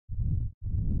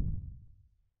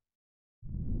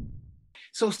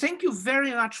So thank you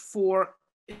very much for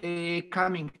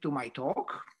coming to my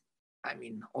talk, I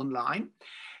mean online.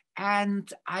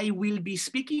 And I will be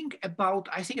speaking about,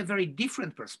 I think, a very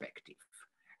different perspective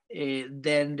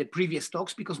than the previous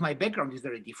talks, because my background is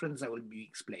very different, as I will be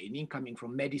explaining, coming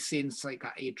from medicine,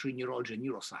 psychiatry, neurology, and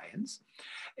neuroscience.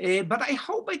 But I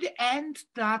hope by the end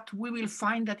that we will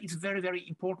find that it's very, very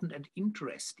important and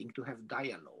interesting to have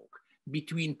dialogue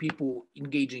between people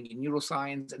engaging in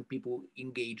neuroscience and people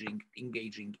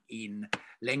engaging in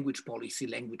language policy,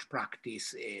 language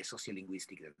practice,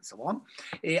 sociolinguistics, and so on.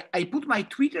 I put my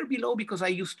Twitter below because I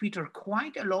use Twitter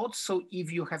quite a lot. So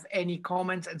if you have any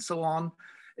comments and so on,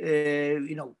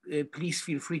 please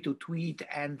feel free to tweet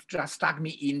and just tag me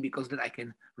in, because then I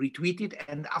can retweet it.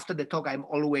 And after the talk, I'm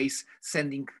always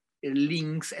sending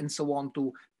links and so on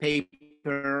to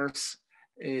papers,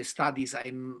 studies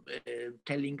I'm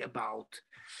telling about.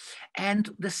 And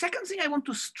the second thing I want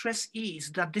to stress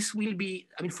is that this will be,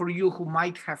 I mean, for you who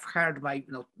might have heard my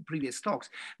previous talks,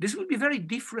 this will be very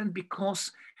different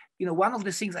because one of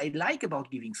the things I like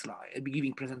about giving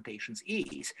presentations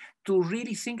is to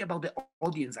really think about the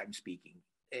audience I'm speaking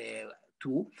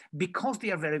to, because they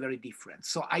are very, very different.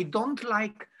 So I don't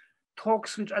like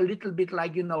talks which are a little bit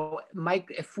like,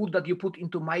 a food that you put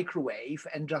into microwave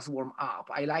and just warm up.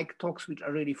 I like talks which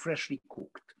are really freshly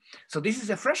cooked. So this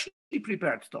is a freshly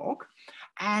prepared talk,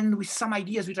 and with some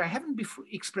ideas which I haven't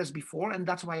expressed before, and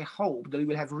that's why I hope that we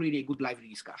will have really a good lively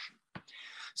discussion.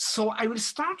 So I will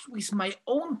start with my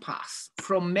own path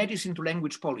from medicine to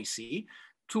language policy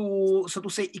to, so to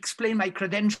say, explain my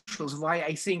credentials, why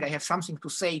I think I have something to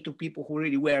say to people who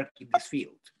really work in this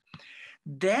field.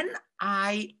 Then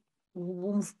I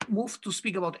moved to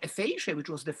speak about aphasia, which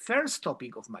was the first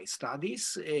topic of my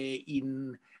studies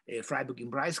in Freiburg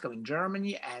im Breisgau in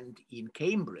Germany and in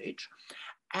Cambridge.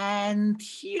 And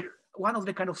here, one of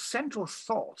the kind of central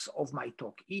thoughts of my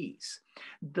talk is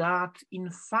that, in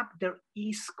fact, there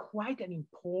is quite an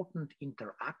important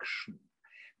interaction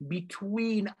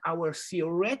between our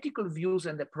theoretical views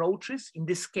and approaches. In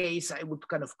this case, I would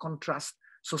kind of contrast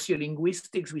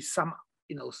sociolinguistics with some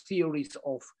theories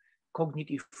of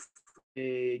cognitive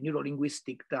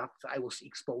neurolinguistic that I was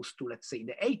exposed to, let's say, in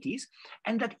the 80s,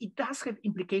 and that it does have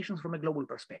implications from a global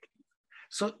perspective.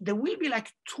 So there will be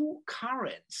like two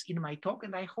currents in my talk,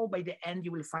 and I hope by the end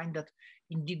you will find that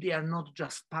indeed they are not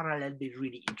just parallel, they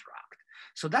really interact.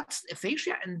 So that's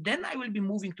aphasia, and then I will be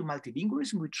moving to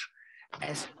multilingualism, which,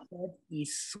 as I said,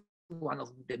 is one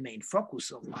of the main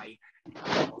focus of my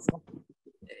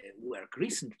work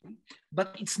recently,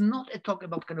 but it's not a talk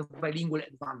about kind of bilingual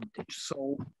advantage.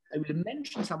 So I will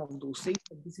mention some of those things,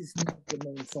 but this is not the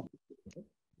main focus. The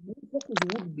main focus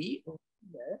would be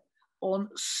on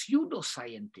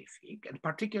pseudoscientific and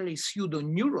particularly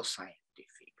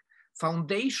pseudo-neuroscientific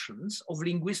foundations of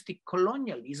linguistic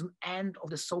colonialism and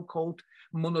of the so-called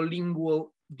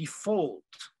monolingual default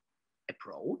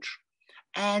approach.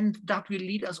 And that will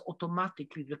lead us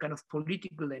automatically to the kind of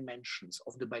political dimensions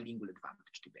of the bilingual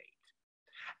advantage debate.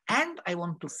 And I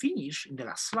want to finish in the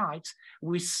last slides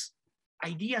with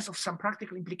ideas of some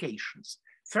practical implications.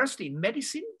 Firstly, in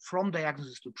medicine, from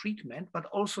diagnosis to treatment, but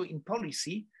also in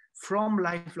policy, from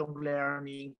lifelong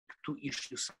learning to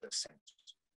issues of the sense.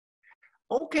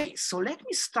 Okay, so let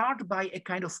me start by a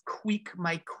kind of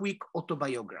my quick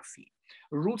autobiography,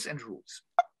 roots and roots.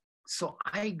 So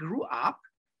I grew up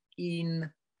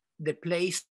in the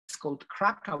place called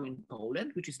Krakow in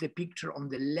Poland, which is the picture on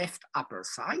the left upper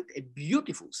side, a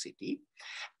beautiful city.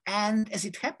 And as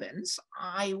it happens,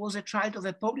 I was a child of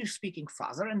a Polish-speaking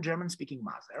father and German-speaking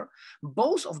mother,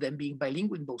 both of them being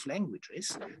bilingual in both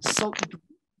languages. So it was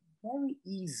very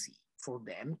easy for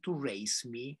them to raise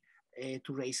me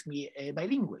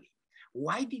bilingually.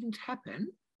 Why didn't it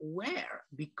happen? Where?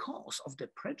 Because of the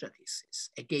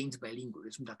prejudices against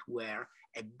bilingualism that were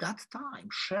at that time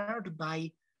shared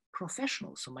by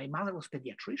professionals. So my mother was a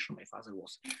pediatrician, my father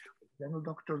was a general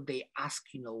doctor. They asked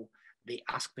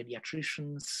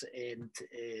pediatricians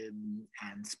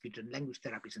and speech and language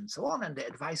therapists and so on. And the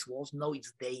advice was, no,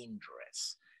 it's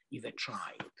dangerous if a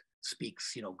child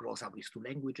speaks, grows up with two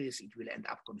languages, it will end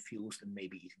up confused and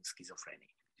maybe even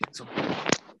schizophrenic. So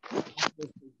that was the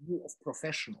view of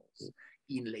professionals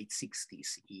in late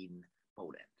 60s in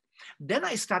Poland. Then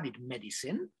I studied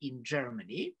medicine in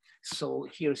Germany. So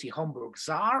here's the Homburg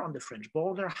Saar on the French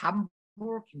border,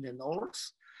 Hamburg in the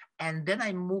north. And then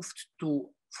I moved to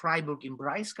Freiburg im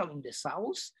Breisgau in the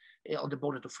south, on the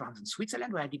border to France and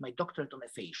Switzerland, where I did my doctorate on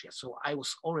aphasia. So I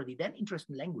was already then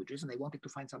interested in languages, and I wanted to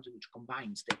find something which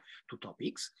combines the two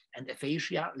topics. And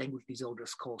aphasia, language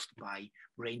disorders caused by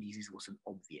brain disease, was an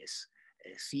obvious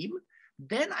theme.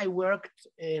 Then I worked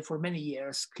for many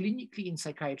years clinically in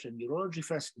psychiatry and neurology,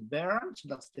 first in Bern, so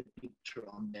that's the picture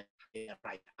on the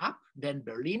right up, then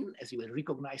Berlin, as you will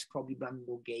recognize, probably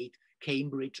Brandenburg Gate,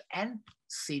 Cambridge, and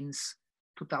since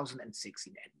 2006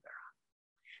 in Edinburgh.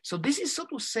 So this is, so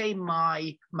to say,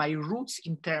 my roots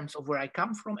in terms of where I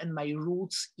come from and my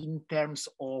roots in terms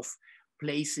of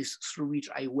places through which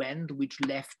I went, which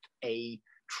left a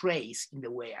trace in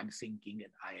the way I'm thinking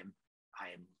and I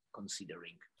am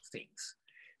considering things.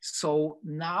 So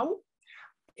now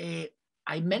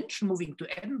I mentioned moving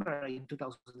to Edinburgh in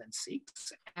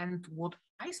 2006, and what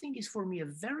I think is for me a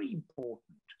very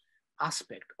important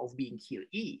aspect of being here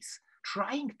is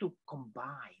trying to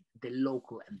combine the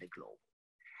local and the global.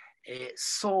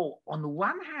 So on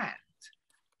one hand,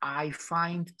 I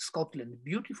find Scotland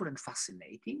beautiful and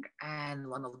fascinating, and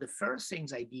one of the first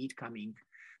things I did coming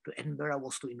to Edinburgh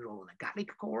was to enroll in a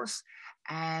Gaelic course.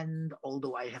 And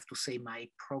although I have to say my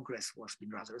progress was been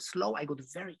rather slow, I got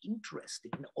very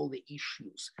interested in all the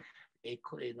issues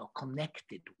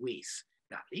connected with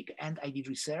Gaelic. And I did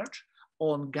research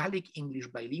on Gaelic English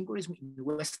bilingualism in the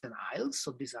Western Isles.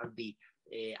 So these are the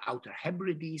Outer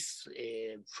Hebrides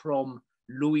from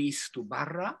Lewis to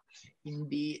Barra in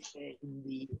the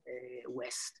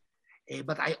West.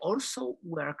 But I also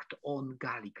worked on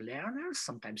Gaelic learners,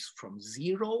 sometimes from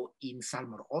zero in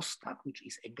Salmar Ostad, which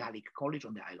is a Gaelic college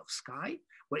on the Isle of Skye,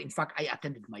 where in fact I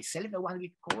attended myself a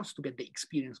one-week course to get the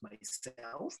experience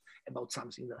myself about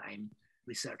something that I'm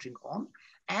researching on,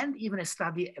 and even a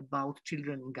study about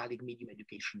children in Gaelic medium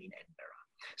education in Edinburgh.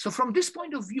 So from this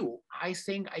point of view, I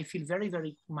think I feel very,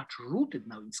 very much rooted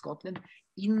now in Scotland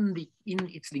in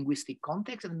its linguistic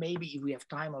context. And maybe if we have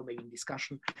time or maybe in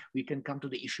discussion, we can come to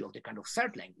the issue of the kind of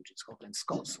third language in Scotland,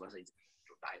 Scots, whether it's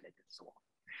dialect and so on.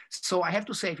 So I have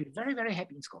to say I feel very, very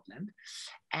happy in Scotland.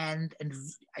 And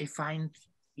I find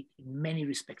it in many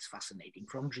respects fascinating,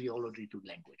 from geology to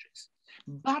languages.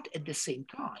 But at the same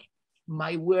time,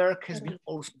 my work has been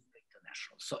also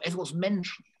international. So as was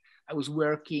mentioned, I was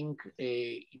working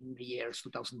in the years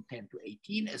 2010 to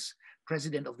 18 as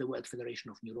president of the World Federation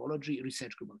of Neurology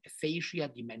research group on aphasia,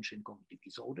 dementia, and cognitive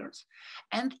disorders.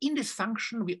 And in this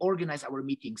function, we organize our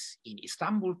meetings in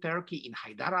Istanbul, Turkey, in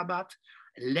Hyderabad,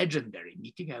 a legendary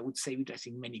meeting, I would say, which I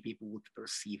think many people would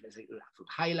perceive as a absolute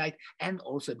highlight, and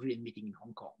also a brilliant meeting in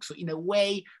Hong Kong. So in a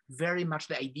way, very much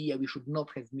the idea we should not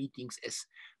have meetings as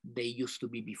they used to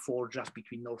be before, just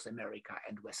between North America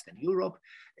and Western Europe.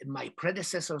 My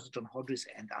predecessors, John Hodges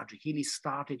and R.G. Healy,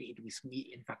 started it with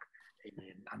me, in fact,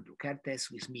 Andrew Kertes,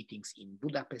 with meetings in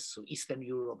Budapest, so Eastern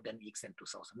Europe, then we extend to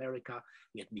South America.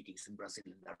 We had meetings in Brazil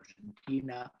and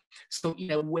Argentina. So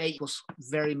in a way, it was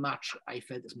very much, I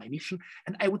felt, as my mission.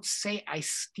 And I would say I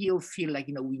still feel like,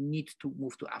 we need to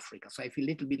move to Africa. So I feel a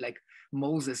little bit like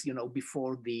Moses,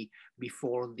 before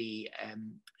the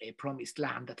promised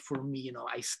land, that for me,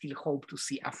 I still hope to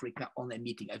see Africa on a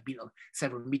meeting. I've been on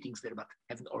several meetings there, but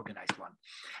haven't organized one.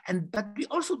 But we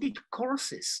also did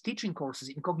courses, teaching courses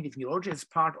in cognitive neurology as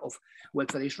part of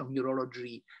World Federation of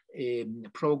Neurology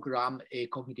program,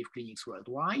 Cognitive Clinics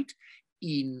Worldwide,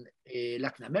 in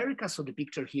Latin America. So the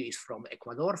picture here is from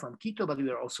Ecuador, from Quito, but we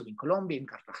are also in Colombia, in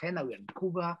Cartagena, we are in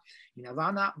Cuba, in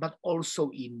Havana, but also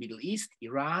in Middle East,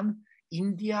 Iran,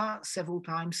 India several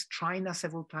times, China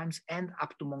several times, and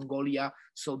up to Mongolia.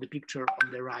 So the picture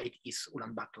on the right is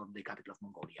Ulaanbaatar, the capital of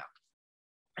Mongolia.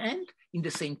 And in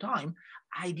the same time,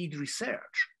 I did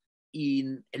research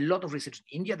in a lot of research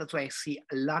in India. That's why I see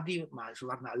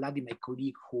Suvarna Aladi, my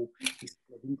colleague, who is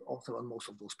the lead author on most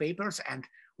of those papers. And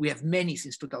we have many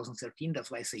since 2013.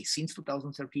 That's why I say since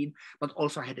 2013, but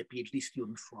also I had a PhD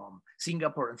student from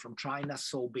Singapore and from China.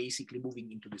 So basically moving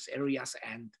into these areas.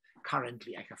 And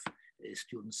currently I have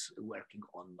students working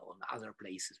on other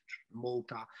places,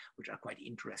 Malta, which are quite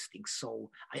interesting. So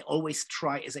I always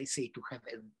try, as I say, to have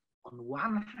on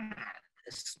one hand,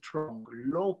 a strong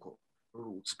local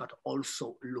roots, but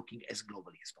also looking as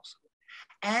globally as possible.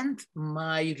 And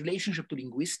my relationship to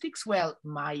linguistics, well,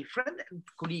 my friend and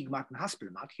colleague Martin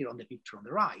Haspelmatt, here on the picture on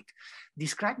the right,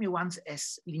 described me once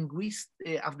as linguist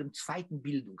auf dem zweiten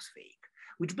Bildungsweg,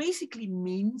 which basically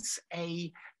means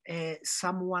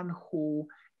someone who,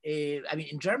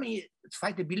 in Germany,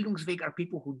 zweite Bildungsweg are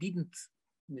people who didn't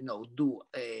do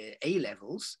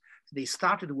A-levels. They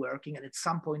started working, and at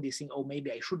some point they think, oh,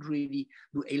 maybe I should really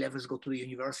do A-levels, go to the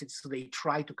university. So they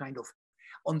try to kind of,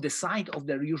 on the side of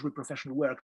their usual professional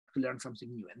work, to learn something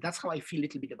new. And that's how I feel a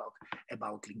little bit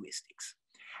about linguistics.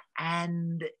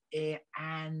 And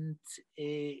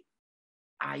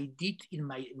I did, in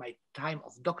my time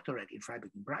of doctorate in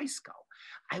Freiburg in Breisgau,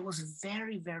 I was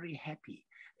very, very happy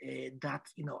that,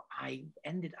 you know, I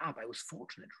was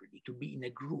fortunate really to be in a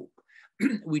group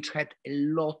which had a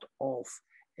lot of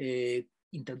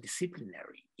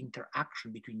interdisciplinary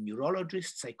interaction between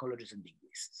neurologists, psychologists, and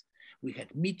linguists. We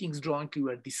had meetings jointly, we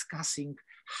were discussing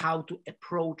how to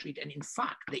approach it. And in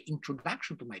fact, the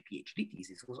introduction to my PhD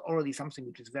thesis was already something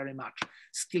which is very much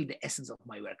still the essence of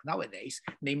my work nowadays.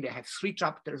 Namely, I have 3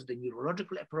 chapters: the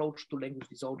neurological approach to language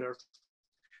disorders,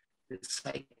 the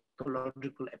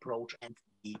psychological approach, and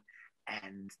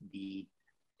the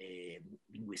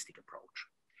linguistic approach.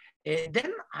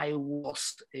 Then I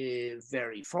was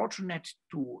very fortunate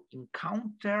to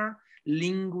encounter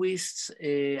linguists.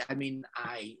 I mean,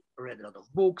 I read a lot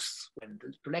of books, went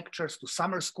to lectures, to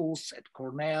summer schools at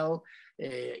Cornell,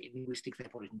 linguistics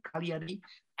laboratory in Cagliari,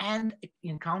 and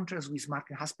encounters with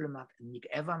Martin Haspelmath and Nick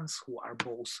Evans, who are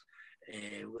both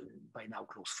by now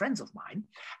close friends of mine.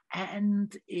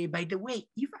 And by the way,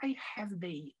 if I have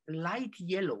the light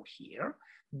yellow here,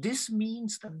 this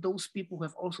means that those people who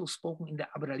have also spoken in the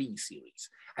Abralin series.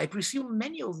 I presume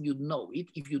many of you know it.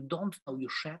 If you don't know, you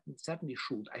certainly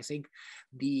should. I think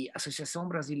the Associação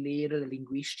Brasileira de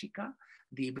Linguística,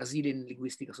 the Brazilian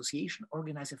Linguistic Association,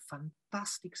 organized a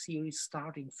fantastic series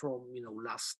starting from, you know,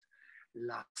 last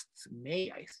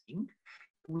May, I think,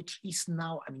 which is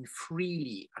now, I mean,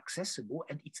 freely accessible,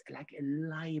 and it's like a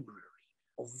library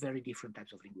of very different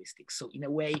types of linguistics. So in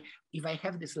a way, if I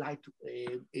have this light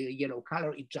yellow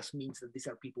color, it just means that these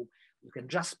are people, you can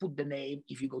just put the name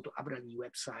if you go to Abralin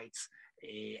websites,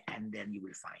 and then you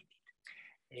will find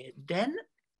it. Then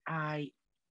I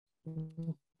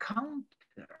encounter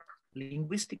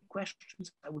linguistic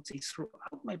questions, I would say,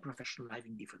 throughout my professional life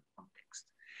in different contexts.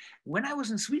 When I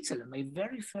was in Switzerland, my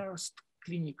very first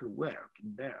clinical work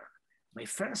in Bern, my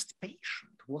first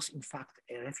patient was in fact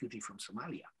a refugee from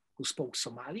Somalia who spoke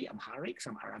Somali, Amharic,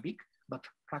 some Arabic, but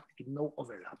practically no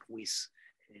overlap with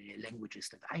languages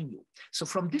that I knew. So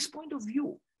from this point of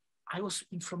view, I was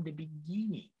from the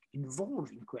beginning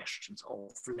involved in questions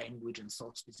of language and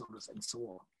thought disorders and so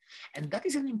on. And that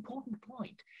is an important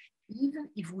point. Even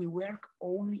if we work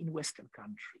only in Western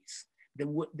countries, the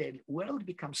world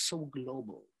becomes so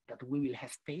global that we will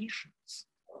have patients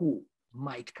who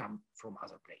might come from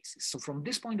other places. So from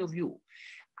this point of view,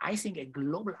 I think a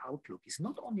global outlook is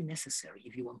not only necessary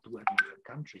if you want to work in different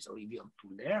countries or if you want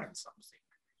to learn something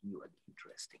new and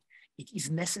interesting. It is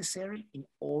necessary in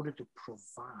order to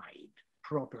provide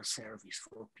proper service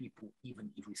for people,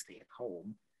 even if we stay at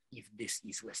home, if this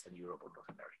is Western Europe or North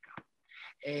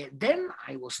America. Then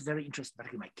I was very interested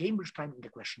back in my Cambridge time in the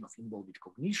question of embodied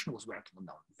cognition, was working on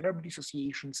non-verbal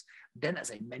dissociations. Then, as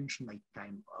I mentioned, my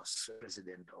time as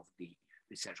president of the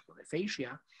Research on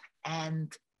Aphasia,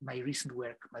 and my recent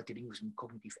work, multilingualism,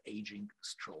 cognitive aging,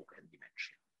 stroke, and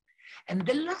dementia. And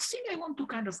the last thing I want to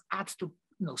kind of add to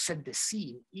set the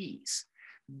scene is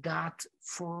that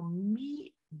for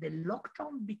me, the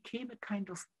lockdown became a kind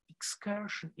of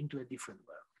excursion into a different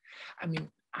world. I mean,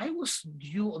 I was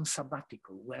due on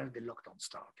sabbatical where the lockdown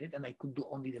started, and I could do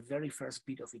only the very first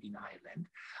bit of it in Ireland.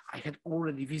 I had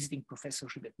already visiting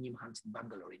professorship at NIMHANS in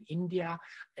Bangalore in India,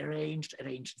 arranged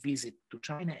visit to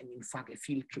China, and in fact a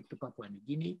field trip to Papua New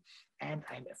Guinea, and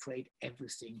I'm afraid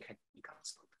everything had to be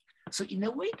cancelled. So in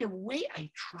a way, the way I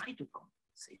try to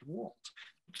compensate was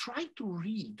try to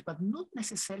read, but not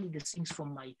necessarily the things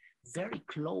from my very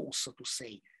close, so to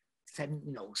say,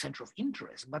 center of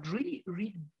interest, but really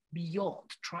read beyond,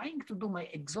 trying to do my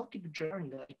exotic journey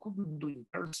that I couldn't do in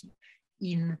person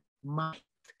in mind.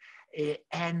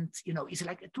 And it's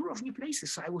like a tour of new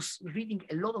places. So I was reading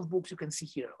a lot of books you can see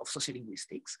here of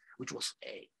sociolinguistics, which was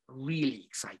a really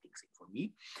exciting thing for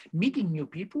me. Meeting new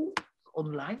people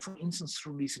online, for instance,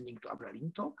 through listening to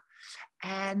Abralin talk,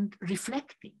 and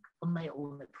reflecting on my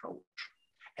own approach.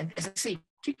 And as I say,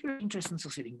 particular interest in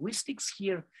sociolinguistics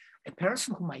here, a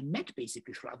person whom I met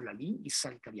basically through Abralin is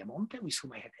Sally Tagliamonte, with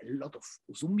whom I had a lot of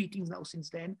Zoom meetings now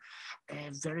since then,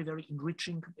 very, very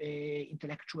enriching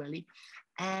intellectually.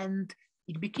 And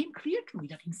it became clear to me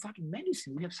that in fact in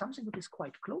medicine, we have something that is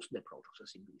quite close to the approach of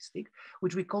sociolinguistics,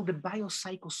 which we call the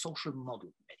biopsychosocial model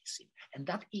of medicine. And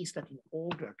that is that in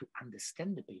order to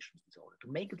understand the patient's disorder,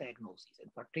 to make a diagnosis,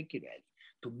 and particularly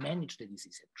to manage the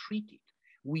disease and treat it,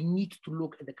 we need to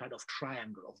look at the kind of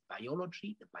triangle of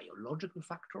biology, the biological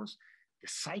factors, the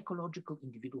psychological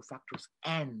individual factors,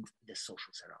 and the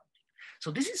social surrounding. So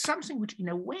this is something which in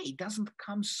a way doesn't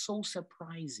come so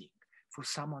surprising for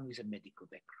someone with a medical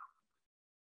background.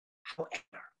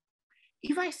 However,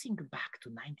 if I think back to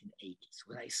 1980s,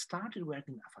 when I started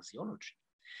working in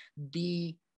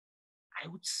aphasiology, I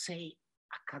would say,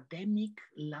 academic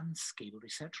landscape,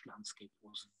 research landscape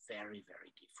was very,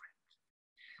 very different.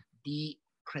 The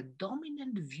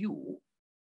predominant view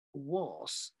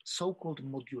was so-called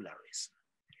modularism.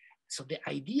 So the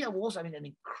idea was, I mean, an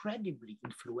incredibly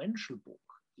influential book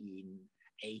in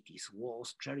 80s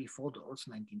was Jerry Fodor's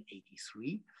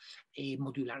 1983, A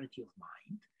Modularity of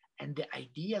Mind. And the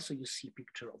idea, so you see a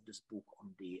picture of this book on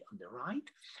the right,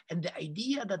 and the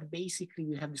idea that basically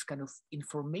we have this kind of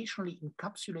informationally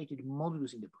encapsulated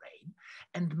modulus in the brain,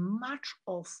 and much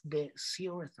of the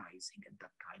theorizing at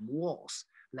that time was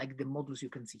like the modulus you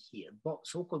can see here,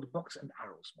 so-called box and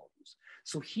arrows modulus.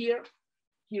 So here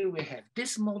we have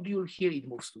this module, here it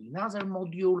moves to another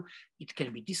module, it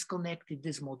can be disconnected,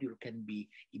 this module can be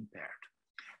impaired.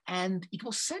 And it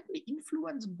was certainly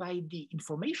influenced by the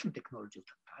information technology of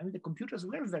the time. The computers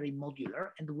were very modular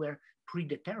and were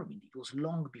predetermined. It was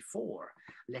long before,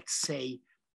 let's say,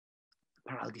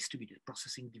 parallel distributed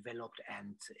processing developed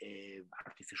and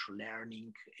artificial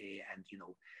learning and, you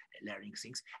know, learning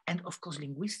things. And of course,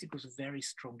 linguistics was very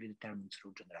strongly determined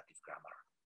through generative grammar.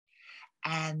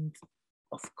 And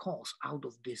of course, out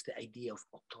of this, the idea of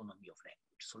autonomy of language.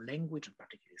 So language, and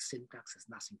particularly syntax, has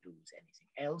nothing to do with anything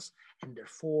else. And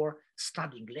therefore,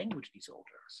 studying language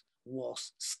disorders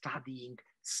was studying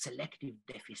selective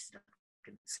deficits that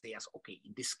can say us, okay,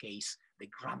 in this case, the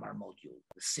grammar module,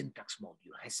 the syntax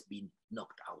module has been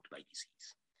knocked out by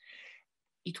disease.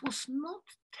 It was not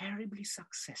terribly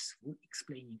successful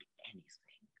explaining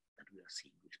anything that we are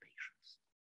seeing with patients.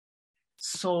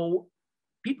 So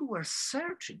people were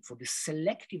searching for the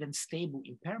selective and stable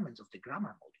impairments of the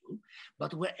grammar module,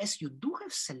 but whereas you do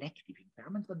have selective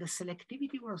impairments, but the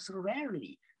selectivity was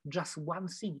rarely just one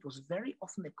thing. It was very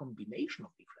often a combination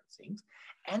of different things.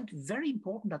 And very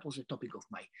important, that was the topic of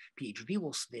my PhD,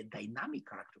 was the dynamic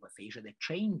character of aphasia, the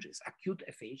changes, acute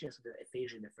aphasia, so the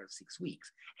aphasia in the first 6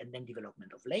 weeks, and then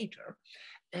development of later.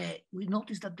 We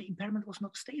noticed that the impairment was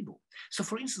not stable. So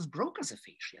for instance, Broca's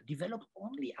aphasia developed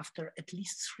only after at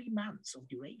least 3 months of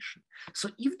duration. So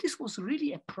if this was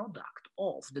really a product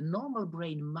of the normal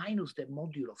brain minus the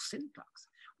module of syntax,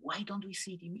 why don't we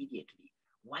see it immediately?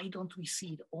 Why don't we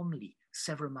see it only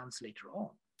several months later on?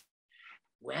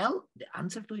 Well, the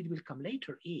answer to it will come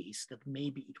later is that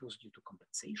maybe it was due to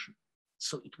compensation.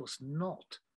 So it was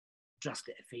not just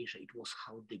the aphasia, it was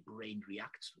how the brain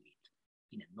reacts to it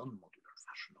in a non-modular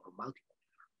fashion or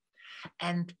multimodular.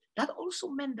 And that also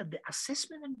meant that the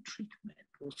assessment and treatment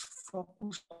was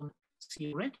focused on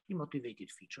theoretically motivated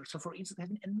features. So for instance,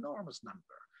 had an enormous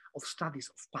number of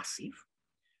studies of passive,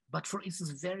 but for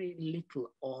instance, very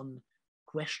little on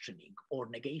questioning or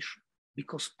negation,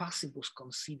 because passive was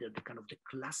considered the kind of the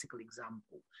classical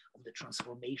example of the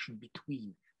transformation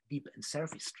between deep and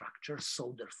surface structures.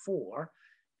 So therefore,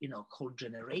 you know, whole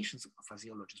generations of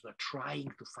physiologists were trying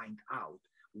to find out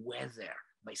whether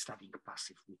by studying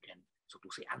passive we can, so to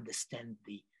say, understand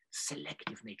the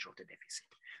selective nature of the deficit.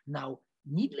 Now,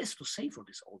 needless to say for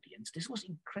this audience, this was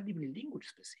incredibly language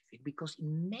specific, because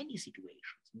in many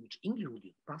situations in which English would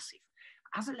use passive,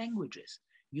 other languages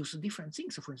use different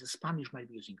things. So for instance, Spanish might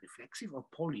be using reflexive, or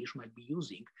Polish might be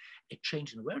using a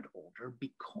change in word order,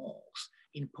 because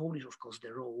in Polish, of course,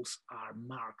 the roles are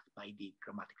marked by the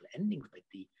grammatical endings, by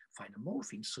the final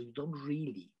morphemes. So you don't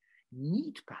really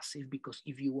need passive, because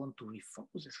if you want to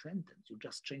refocus a sentence, you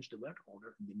just change the word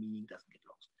order and the meaning doesn't get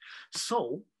lost.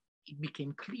 So it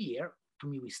became clear to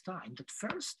me with time that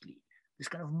firstly, this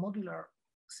kind of modular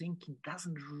thinking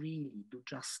doesn't really do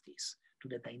justice to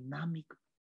the dynamic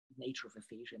nature of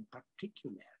aphasia, and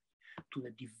particularly to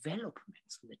the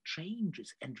developments, to the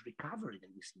changes and recovery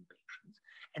that we see in patients.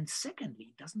 And secondly,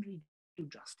 it doesn't really do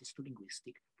justice to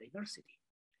linguistic diversity.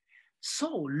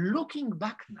 So looking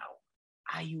back now,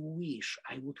 I wish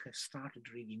I would have started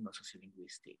reading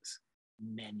sociolinguistics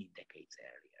many decades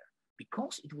earlier,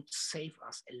 because it would save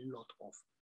us a lot of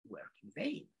work in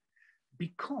vain.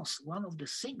 Because one of the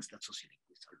things that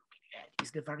sociolinguists are looking at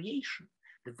is the variation.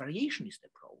 The variationist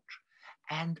approach.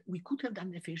 And we could have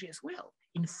done aphasia as well.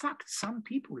 In fact, some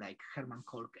people like Hermann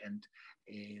Kolk and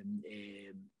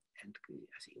I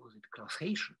think it was Klaus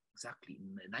Heischen, exactly,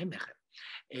 in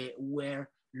Nijmegen, were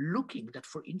looking that,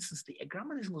 for instance, the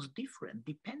grammarism was different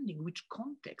depending which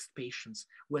context patients,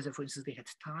 whether, for instance, they had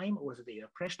time or whether they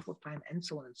were pressed for time, and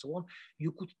so on and so on.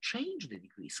 You could change the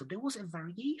degree. So there was a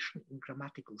variation in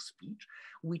grammatical speech,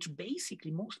 which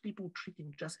basically most people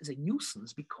treated just as a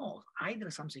nuisance, because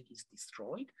either something is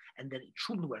destroyed and then it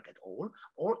shouldn't work at all,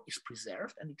 or is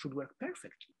preserved and it should work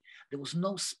perfectly. There was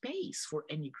no space for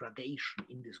any gradation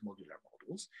in these modular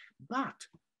models, but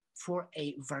for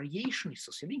a variationist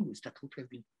sociolinguist, that would have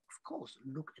been, of course,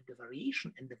 look at the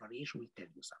variation, and the variation will tell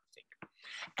you something.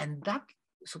 And that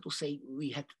so to say, we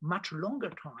had much longer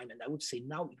time, and I would say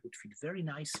now it would fit very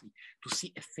nicely to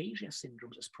see aphasia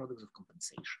syndromes as products of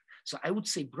compensation. So I would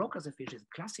say Broca's aphasia is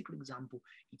a classical example.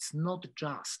 It's not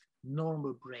just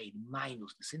normal brain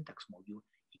minus the syntax module,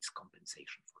 it's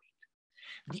compensation for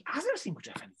it. The other thing which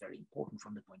I find very important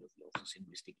from the point of view of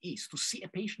sociolinguistics is to see a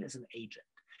patient as an agent,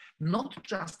 not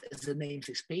just as the name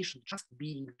says patient, just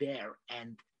being there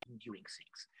and enduring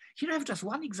things. Here I have just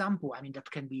one example. I mean,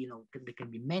 that can be, there can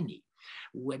be many.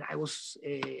 When I was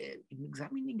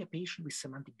examining a patient with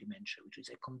semantic dementia, which is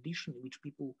a condition in which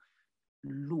people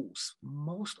lose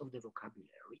most of the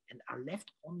vocabulary and are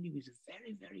left only with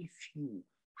very, very few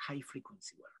high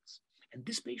frequency words. And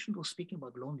this patient was speaking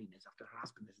about loneliness after her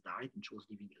husband has died and she was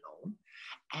living alone.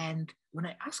 And when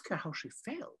I asked her how she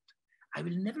felt, I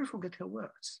will never forget her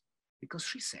words, because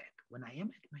she said, when I am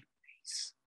at my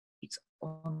place, it's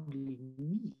only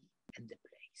me and the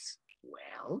place.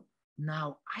 Well,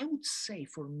 now I would say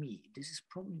for me, this is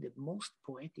probably the most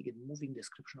poetic and moving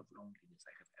description of loneliness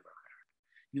I have ever heard.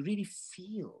 You really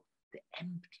feel the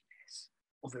emptiness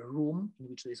of a room in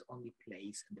which there is only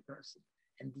place and the person.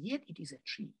 And yet it is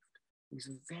achieved with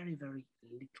very, very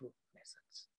little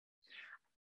methods,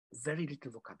 very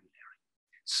little vocabulary.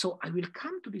 So I will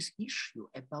come to this issue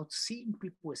about seeing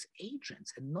people as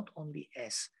agents and not only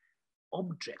as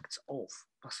objects of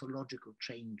pathological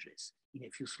changes in a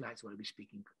few slides where I'll be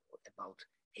speaking about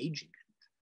aging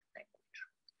and language.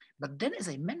 But then, as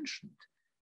I mentioned,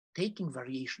 taking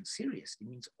variation seriously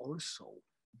means also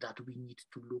that we need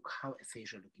to look how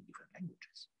aphasia look in different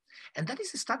languages. And that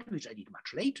is a study which I did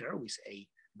much later with a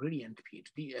brilliant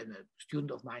PhD, and a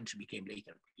student of mine. She became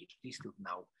later a PhD student,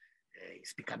 now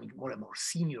is becoming more and more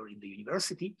senior in the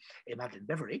university, Madeleine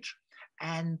Beveridge.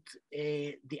 And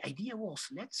the idea was,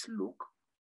 let's look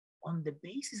on the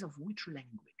basis of which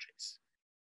languages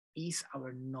is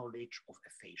our knowledge of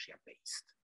aphasia based.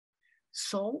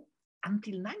 So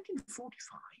until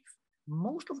 1945,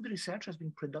 most of the research has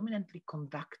been predominantly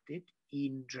conducted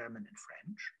in German and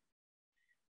French.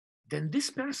 Then this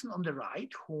person on the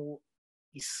right, who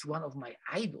is one of my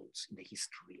idols in the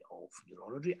history of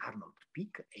neurology, Arnold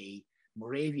Pick, a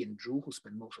Moravian Jew who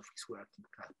spent most of his work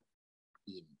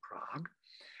in Prague,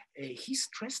 he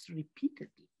stressed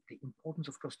repeatedly the importance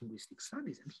of cross-linguistic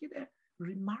studies, and he had a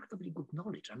remarkably good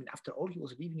knowledge. I mean, after all, he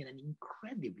was living in an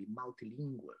incredibly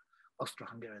multilingual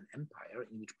Austro-Hungarian empire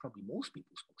in which probably most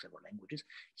people spoke several languages.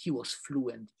 He was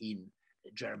fluent in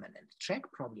German and Czech,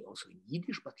 probably also in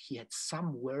Yiddish, but he had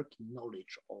some working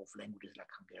knowledge of languages like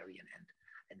Hungarian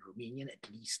and Romanian.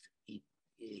 At least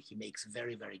he makes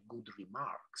very, very good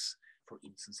remarks, for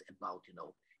instance, about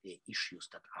issues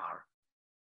that are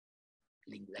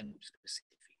language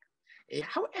specific.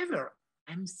 However,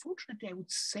 unfortunately, I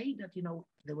would say that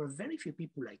there were very few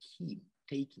people like him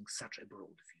taking such a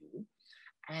broad view.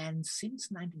 And since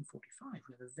 1945,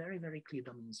 we have a very, very clear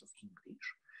dominance of English.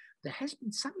 There has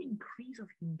been some increase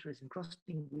of interest in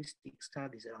cross-linguistic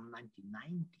studies around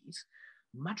 1990s,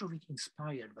 much of it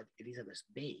inspired by Elizabeth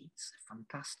Bates, a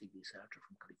fantastic researcher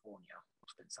from California who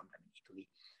spent some time in Italy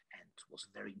and was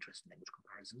very interested in language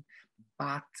comparison.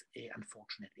 But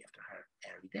unfortunately, after her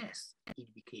early death,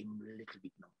 it became a little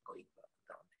bit going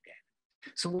down again.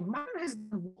 So what Mara has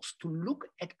done was to look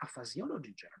at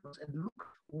aphasiology journals and look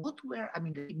what were,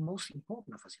 the most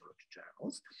important aphasiology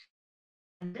journals,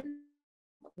 and then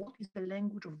what is the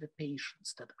language of the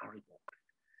patients that are reported.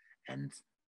 And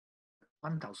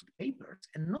 1,000 papers,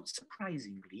 and not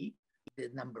surprisingly, the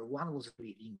number one was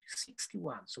really English,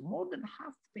 61. So more than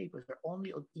half the papers were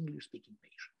only on English-speaking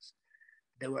patients.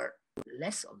 There were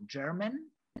less on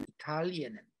German,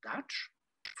 Italian, and Dutch,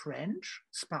 French,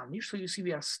 Spanish. So you see,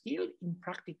 we are still in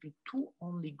practically two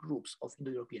only groups of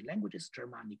Indo-European languages,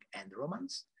 Germanic and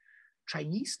Romance.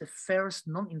 Chinese, the first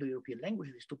non-Indo-European language,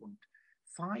 is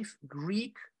 2.5.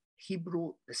 Greek,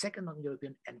 Hebrew, the second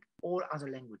non-European, and all other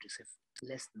languages have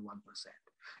less than 1%.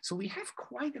 So we have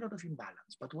quite a lot of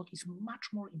imbalance, but what is much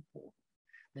more important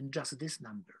than just these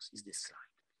numbers is this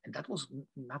slide. And that was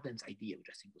Madeleine's idea, which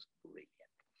I think was brilliant.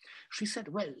 She said,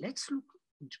 well, let's look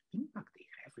which impact they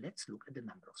have. Let's look at the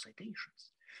number of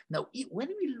citations. Now, when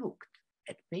we looked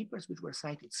at papers which were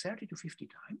cited 30 to 50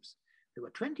 times, there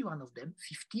were 21 of them,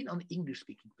 15 on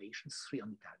English-speaking patients, 3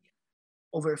 on Italian.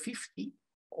 Over 50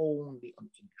 only on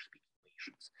English-speaking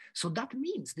patients. So that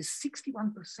means this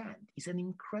 61% is an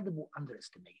incredible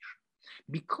underestimation,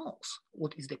 because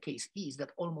what is the case is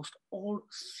that almost all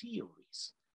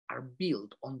theories are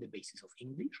built on the basis of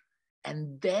English,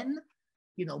 and then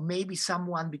maybe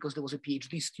someone, because there was a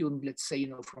PhD student, let's say,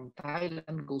 from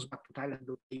Thailand, goes back to Thailand,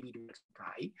 maybe it works in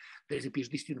Thai. There's a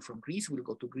PhD student from Greece, will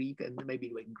go to Greek, and maybe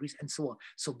it works in Greece, and so on.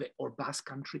 So, or Basque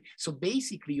country. So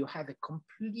basically, you have a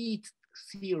complete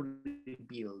theory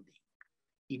building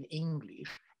in English,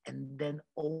 and then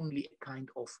only a kind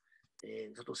of,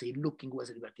 so to say, looking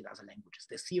whether it works in other languages.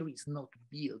 The theory is not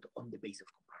built on the basis of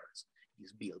comparison. It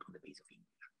is built on the basis of English.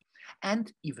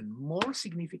 And even more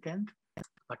significant,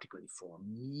 particularly for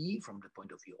me, from the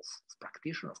point of view of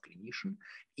practitioner, of clinician,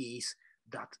 is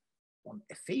that on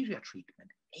aphasia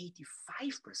treatment,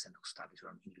 85% of studies are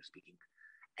on English speaking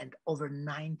and over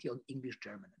 90 on English,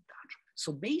 German, and Dutch.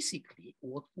 So basically,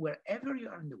 wherever you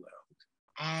are in the world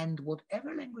and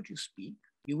whatever language you speak,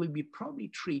 you will be probably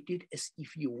treated as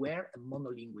if you were a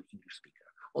monolingual English speaker,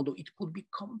 although it could be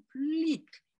completely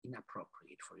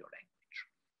inappropriate for your language.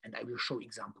 And I will show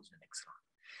examples in the next slide.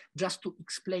 Just to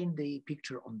explain the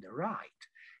picture on the right,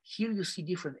 here you see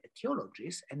different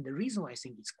etiologies, and the reason why I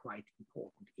think it's quite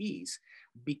important is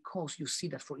because you see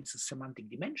that, for instance, semantic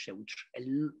dementia, which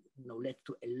led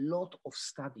to a lot of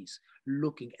studies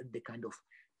looking at the kind of,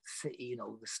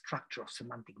 the structure of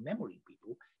semantic memory in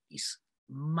people, is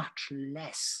much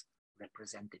less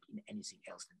represented in anything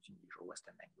else than English or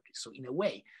Western languages. So in a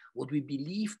way, what we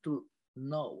believe to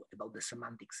know about the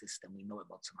semantic system, we know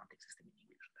about semantic system in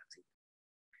English. That's it.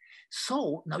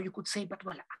 So now you could say, but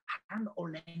well, aren't all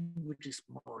languages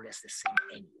more or less the same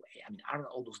anyway? I mean, aren't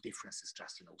all those differences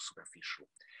just, superficial?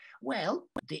 Well,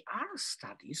 there are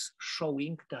studies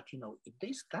showing that,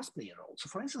 this does play a role. So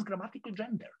for instance, grammatical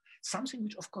gender, something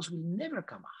which of course will never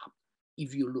come up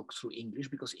if you look through English,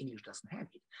 because English doesn't have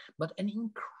it, but an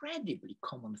incredibly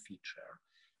common feature,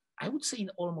 I would say, in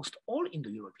almost all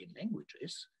Indo-European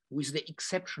languages, with the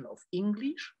exception of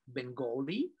English,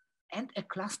 Bengali, and a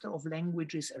cluster of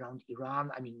languages around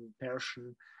Iran,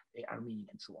 Persian, Armenian,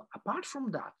 and so on. Apart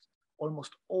from that,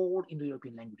 almost all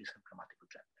Indo-European languages have grammatical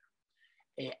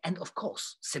gender. And of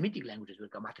course, Semitic languages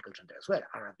with grammatical gender as well,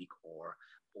 Arabic or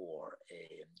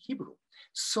Hebrew.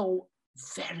 So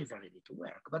very, very little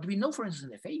work. But we know, for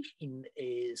instance, in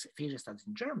aphasia studies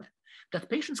in German, that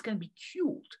patients can be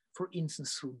cued, for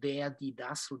instance, through der, die,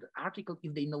 das, through the article.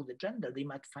 If they know the gender, they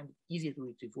might find it easier to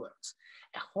retrieve words.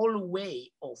 A whole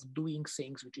way of doing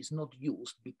things which is not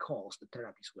used because the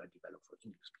therapies were developed for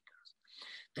English speakers.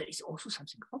 There is also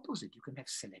something opposite. You can have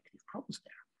selective problems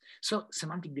there. So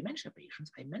semantic dementia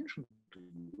patients, I mentioned to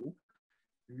you,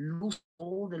 lose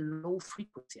all the low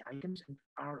frequency items and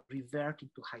are reverting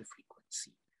to high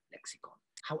frequency lexicon.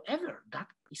 However, that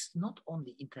is not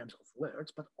only in terms of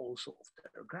words, but also of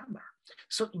their grammar.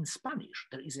 So in Spanish,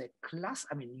 there is a class,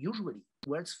 usually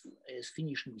words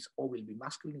finishing with O will be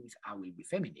masculine, with A will be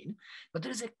feminine, but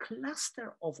there is a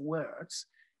cluster of words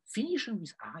finishing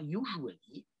with A,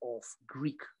 usually of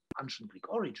ancient Greek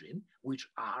origin, which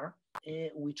are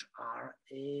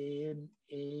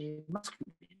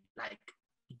masculine, like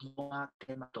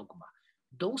dogma.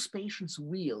 Those patients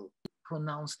will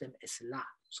pronounce them as la,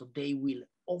 so they will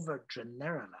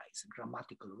overgeneralize a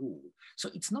grammatical rule. So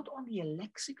it's not only a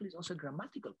lexical, it's also a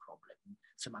grammatical problem,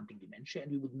 semantic dementia,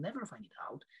 and we would never find it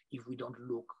out if we don't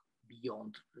look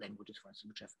beyond languages, for instance,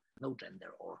 which have no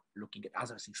gender, or looking at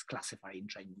other things, classifying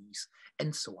Chinese,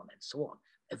 and so on and so on.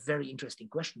 A very interesting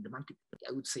question.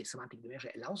 I would say semantic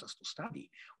dementia allows us to study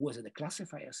whether the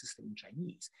classifier system in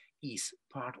Chinese is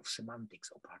part of semantics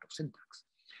or part of syntax.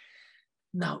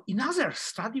 Now, another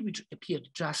study which appeared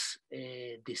just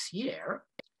this year,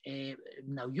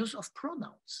 now use of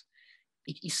pronouns.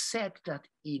 It is said that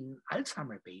in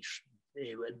Alzheimer's patients,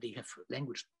 when they have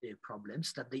language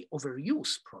problems, that they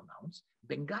overuse pronouns.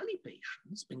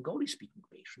 Bengali-speaking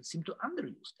patients seem to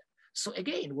underuse them. So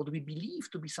again, what we believe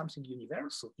to be something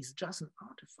universal is just an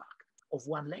artifact of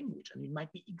one language, and it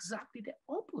might be exactly the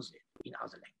opposite in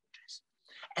other languages.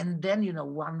 And then,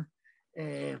 one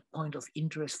point of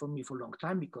interest for me for a long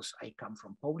time, because I come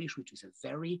from Polish, which is a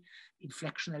very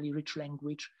inflectionally rich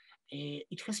language,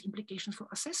 it has implications for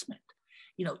assessment.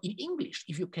 In English,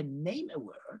 if you can name a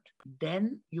word,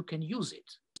 then you can use it.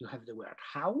 You have the word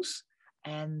house,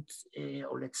 and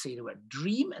or let's say the word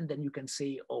dream, and then you can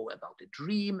say, oh, about a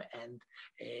dream, and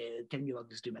tell me about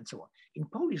this dream, and so on. In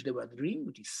Polish, the word dream,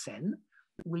 which is sen,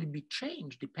 will be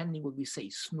changed depending what we say,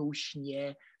 snu,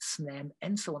 śnie, snem,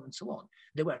 and so on and so on.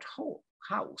 The word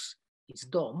house is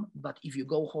dom, but if you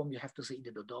go home, you have to say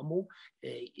either do domu.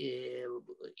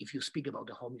 If you speak about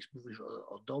the home, it's mówisz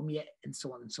o domie, and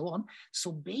so on and so on.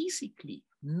 So basically,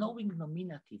 knowing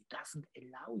nominative doesn't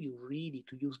allow you really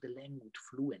to use the language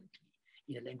fluently.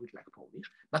 in a language like Polish,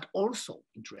 but also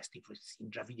interesting for in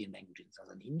Dravidian languages in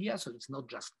southern India. So it's not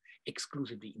just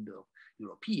exclusively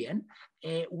Indo-European,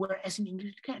 whereas in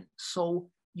English it can. So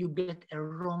you get a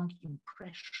wrong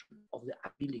impression of the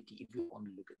ability if you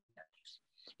only look at natives.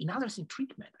 In others, in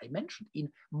treatment, I mentioned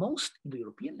in most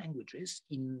Indo-European languages,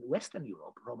 in Western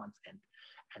Europe, Romance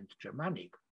and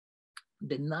Germanic,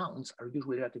 the nouns are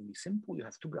usually relatively simple. You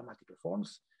have two grammatical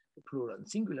forms, plural and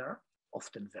singular,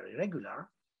 often very regular,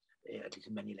 at least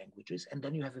in many languages, and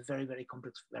then you have a very, very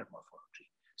complex verb morphology.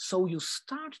 So you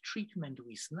start treatment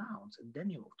with nouns and then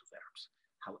you move to verbs.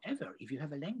 However, if you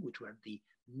have a language where the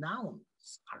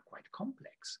nouns are quite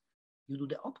complex, you do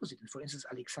the opposite. And for instance,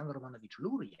 Alexander Romanovich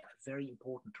Luria, a very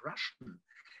important Russian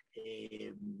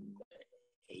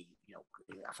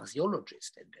a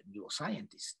physiologist and a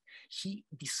neuroscientist, he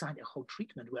designed a whole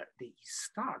treatment where he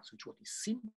starts with what is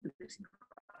simplest in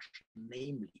Russian,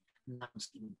 namely nouns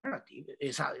in imperative,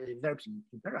 verbs in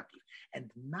imperative,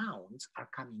 and nouns are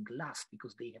coming last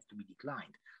because they have to be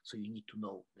declined. So you need to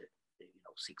know the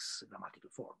 6 grammatical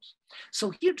forms.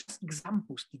 So here just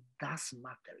examples, it does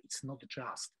matter. It's not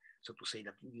just, so to say,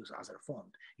 that you use other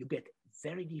font. You get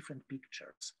very different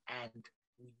pictures, and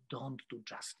we don't do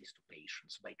justice to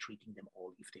patients by treating them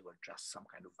all if they were just some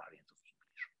kind of variant of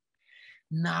English.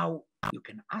 Now, you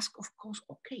can ask, of course,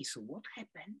 okay, so what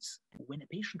happens when a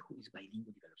patient who is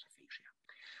bilingual develops aphasia?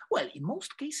 Well, in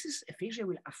most cases, aphasia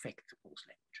will affect both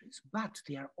languages, but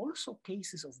there are also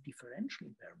cases of differential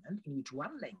impairment in which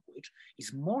one language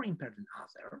is more impaired than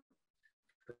other,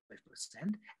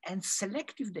 5%, and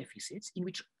selective deficits in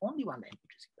which only one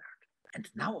language is impaired. And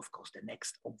now, of course, the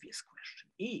next obvious question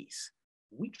is,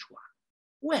 which one?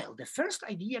 Well, the first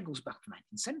idea goes back to the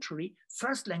 19th century.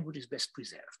 First language is best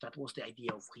preserved. That was the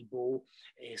idea of Ribot,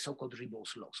 so-called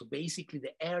Ribot's law. So basically,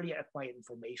 the earlier acquired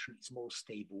information is more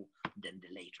stable than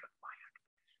the later acquired.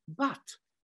 But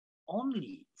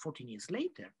only 14 years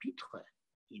later, Pitre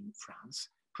in France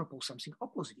proposed something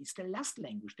opposite. It's the last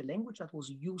language, the language that was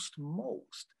used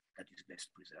most, that is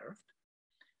best preserved.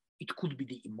 It could be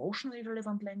the emotionally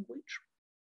relevant language,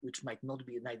 which might not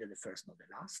be neither the first nor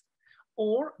the last,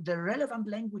 or the relevant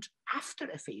language after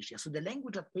aphasia. So the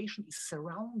language that patient is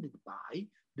surrounded by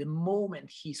the moment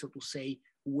he, so to say,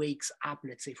 wakes up,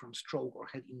 let's say, from stroke or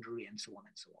head injury and so on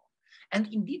and so on.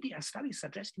 And indeed, there are studies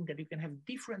suggesting that you can have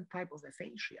different type of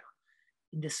aphasia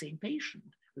in the same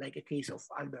patient, like a case of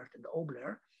Albert and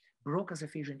Obler, Broca's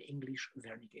aphasia in English,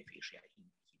 Wernicke aphasia in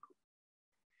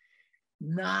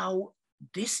Hebrew. Now,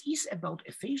 this is about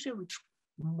aphasia which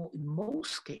in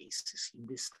most cases in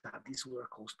these studies were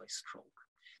caused by stroke.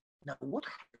 Now, what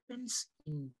happens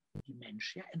in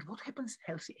dementia and what happens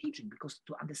in healthy aging? Because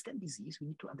to understand disease, we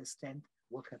need to understand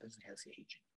what happens in healthy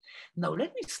aging. Now,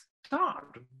 let me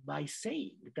start by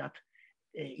saying that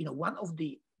one of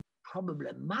the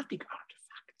problematic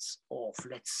artifacts of,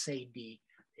 let's say,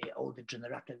 all the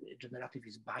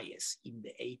generativist bias in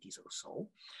the 80s or so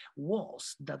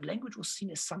was that language was seen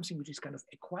as something which is kind of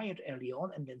acquired early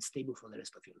on and then stable for the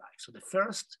rest of your life. So the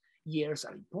first years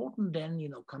are important,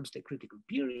 then comes the critical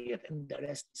period and the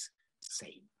rest is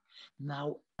same.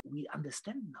 Now we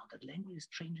understand now that language is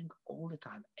changing all the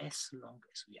time. As long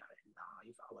as we are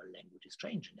alive, our language is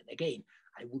changing. And again,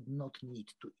 I would not need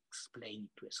to explain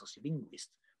it to a sociolinguist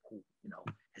who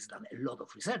has done a lot of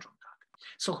research on that.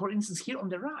 So for instance, here on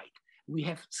the right, we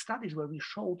have studies where we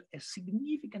showed a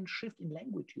significant shift in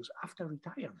language use after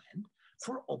retirement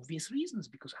for obvious reasons,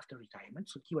 because after retirement,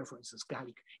 so here were, for instance,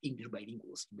 Gaelic English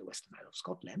bilinguals in the Western Isle of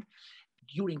Scotland,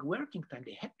 during working time,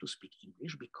 they had to speak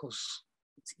English because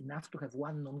it's enough to have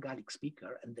one non-Gaelic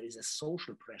speaker and there is a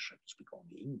social pressure to speak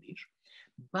only English.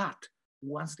 But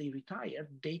once they retired,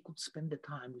 they could spend the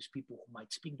time with people who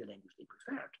might speak the language they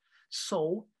preferred.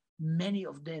 So many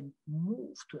of them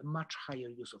moved to a much higher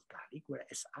use of Gaelic,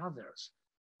 whereas others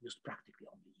used practically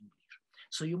only English.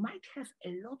 So you might have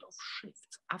a lot of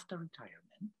shifts after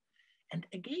retirement. And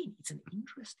again, it's an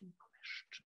interesting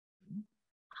question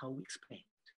how we explain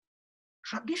it.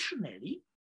 Traditionally,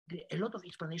 a lot of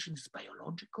explanation is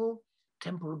biological,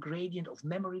 temporal gradient of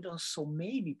memory loss. So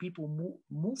maybe people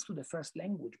move to the first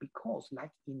language because,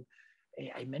 like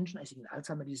I mentioned, I think in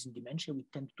Alzheimer's disease and dementia, we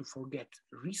tend to forget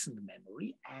recent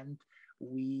memory and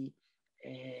we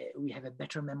have a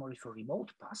better memory for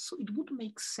remote past. So it would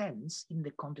make sense in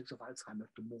the context of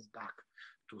Alzheimer's to move back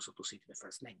to, so to say, to the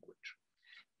first language.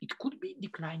 It could be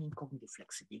declining cognitive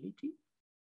flexibility.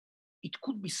 It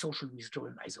could be social withdrawal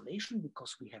and isolation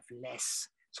because we have less,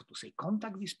 so to say,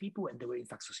 contact with people. And there were, in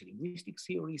fact, sociolinguistic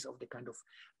theories of the kind of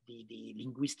the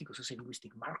linguistic or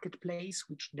sociolinguistic marketplace,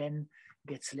 which then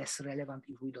gets less relevant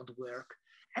if we don't work.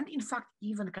 And in fact,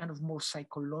 even kind of more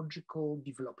psychological,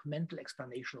 developmental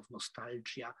explanation of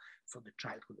nostalgia for the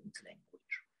childhood and its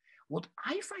language. What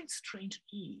I find strange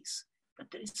is that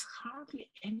there is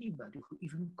hardly anybody who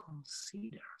even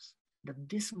considers that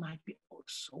this might be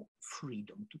also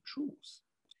freedom to choose.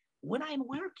 When I'm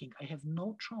working, I have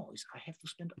no choice. I have to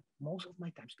spend most of my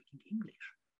time speaking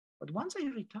English. But once I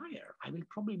retire, I will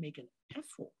probably make an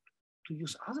effort to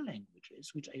use other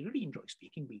languages, which I really enjoy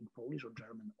speaking, being Polish or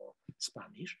German or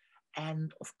Spanish,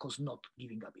 and of course not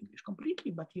giving up English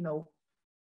completely, but it will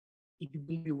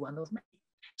be one of many.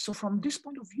 So from this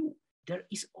point of view, there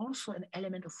is also an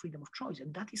element of freedom of choice,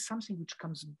 and that is something which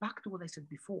comes back to what I said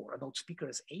before about speaker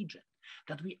as agent,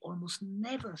 that we almost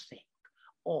never think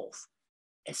of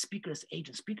a speaker as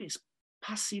agent. Speaker is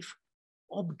passive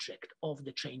object of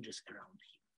the changes around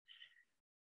him.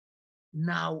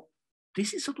 Now,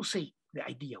 this is, so to say, the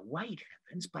idea why it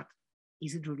happens, but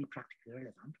is it really practically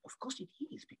relevant? Of course it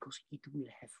is, because it will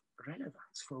have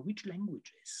relevance for which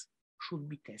languages should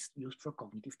be used for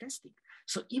cognitive testing.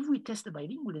 So if we test a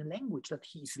bilingual in a language that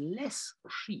he is less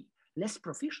or she less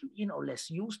proficient in or less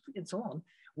used to and so on,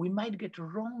 we might get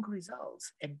wrong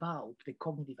results about the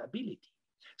cognitive ability.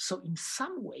 So in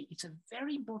some way, it's a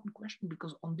very important question,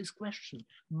 because on this question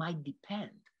might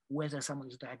depend whether someone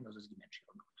is diagnosed as dementia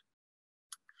or not.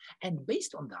 And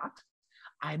based on that,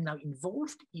 I'm now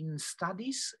involved in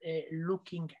studies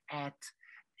looking at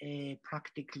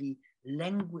practically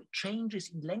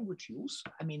changes in language use.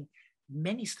 I mean,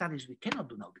 many studies we cannot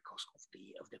do now because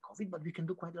of the COVID, but we can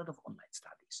do quite a lot of online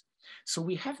studies. So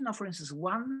we have now, for instance,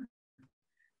 one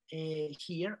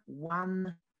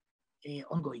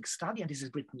ongoing study, and this is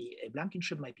Brittany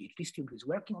Blankenship, my PhD student who is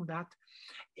working on that,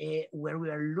 where we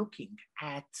are looking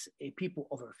at people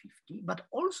over 50, but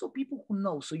also people who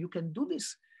know. So you can do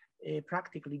this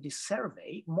practically, this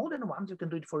survey, more than once. You can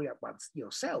do it for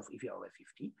yourself if you're over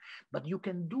 50, but you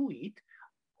can do it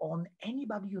on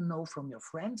anybody you know from your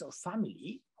friends or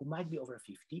family who might be over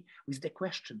 50, with the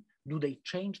question, do they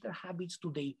change their habits?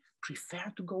 Do they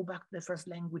prefer to go back to their first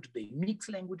language? Do they mix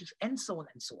languages? And so on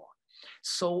and so on.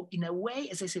 So in a way,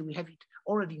 as I say, we have it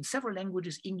already in several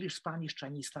languages: English, Spanish,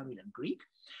 Chinese, Tamil, and Greek.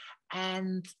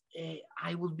 And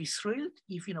I would be thrilled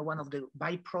if, one of the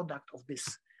byproduct of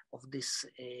this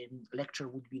lecture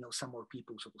would be, some more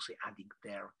people, so to say, adding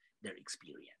their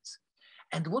experience.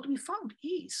 And what we found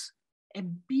is a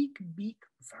big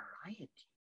variety.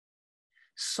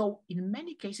 So in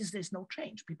many cases, there's no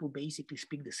change. People basically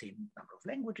speak the same number of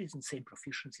languages and same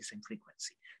proficiency, same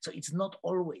frequency. So it's not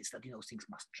always that, things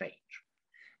must change.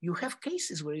 You have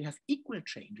cases where you have equal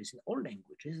changes in all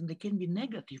languages, and they can be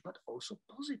negative, but also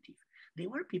positive. There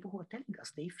were people who are telling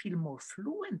us they feel more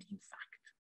fluent, in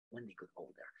fact, when they get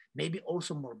older. Maybe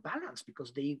also more balanced,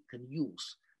 because they can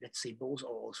use, let's say, both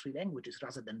or all three languages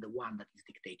rather than the one that is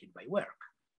dictated by work.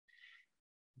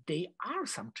 There are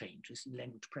some changes in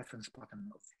language preference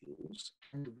pattern of use,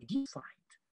 and we did find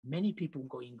many people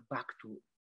going back to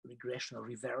regression or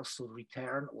reversal,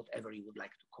 return, whatever you would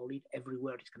like to call it. Every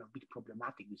word is kind of a bit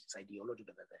problematic with this ideology,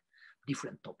 but that's a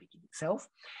different topic in itself.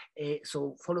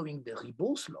 So following the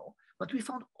Ribot's law, but we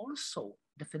found also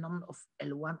the phenomenon of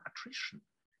L1 attrition.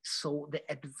 So the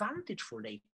advantage for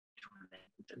later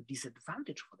language and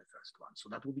disadvantage for the first one. So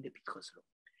that would be the Pitre's law.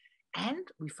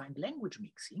 And we find language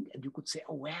mixing, and you could say,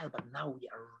 oh, well, but now we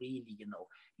are really,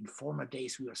 in former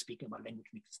days we were speaking about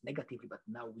language mixes negatively, but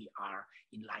now we are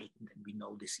enlightened and we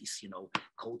know this is,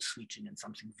 code switching and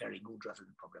something very good rather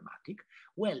than problematic.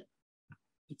 Well,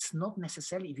 it's not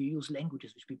necessarily if you use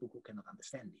languages with people who cannot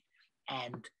understand it.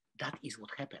 And that is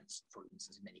what happens, for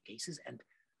instance, in many cases. And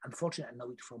unfortunately, I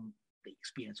know it from the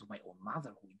experience of my own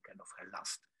mother, who in kind of her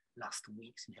last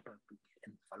weeks in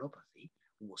encephalopathy,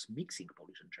 who was mixing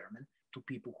Polish and German to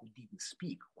people who didn't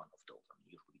speak one of those, and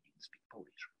usually didn't speak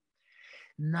Polish.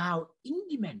 Now, in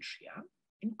dementia,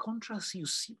 in contrast, you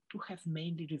seem to have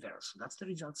mainly reversal. That's the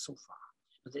result so far.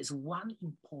 But there's one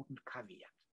important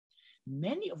caveat.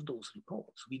 Many of those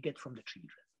reports we get from the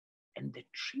children, and the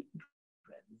children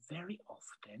very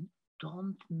often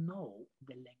don't know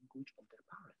the language of their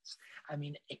parents. I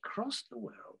mean, across the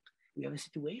world, we have a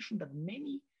situation that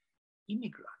many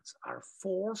immigrants are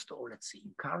forced, or let's say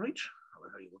encouraged,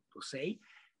 however you want to say,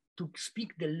 to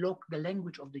speak the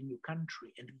language of the new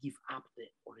country and give up the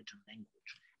original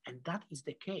language. And that is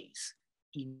the case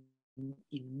in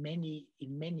many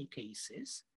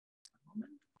cases. A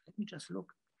moment, let me just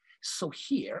look. So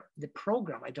here, the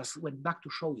program, I just went back to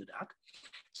show you that.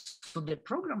 So the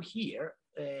program here,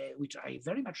 which I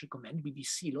very much recommend,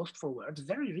 BBC Lost for Words,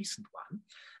 very recent one,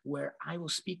 where I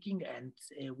was speaking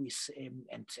with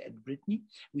Brittany,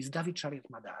 with David Shariat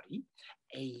Madari,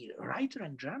 a writer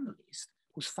and journalist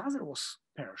whose father was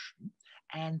Persian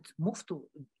and moved to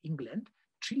England.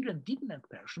 Children didn't learn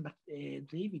Persian, but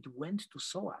David went to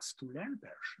SOAS to learn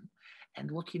Persian. And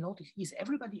what he noticed is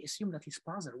everybody assumed that his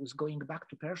father was going back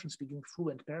to Persian, speaking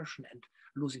fluent Persian and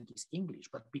losing his English.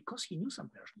 But because he knew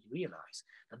some Persian, he realized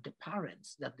that the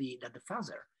parents, that the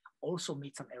father also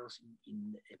made some errors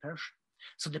in Persian.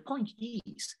 So the point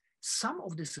is, some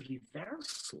of this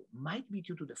reversal might be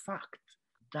due to the fact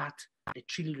that the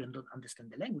children don't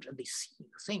understand the language, and they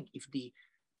think if the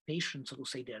patient, so to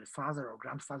say, their father or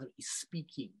grandfather is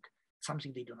speaking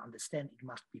something they don't understand, it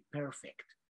must be perfect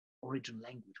original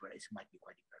language, whereas it might be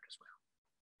quite impaired as well.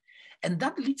 And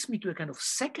that leads me to a kind of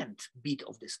second bit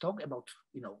of this talk about,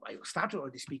 I started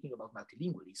already speaking about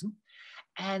multilingualism.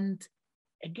 And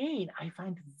again, I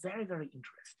find very, very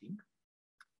interesting,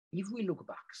 if we look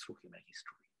back through human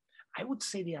history, I would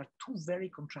say there are two very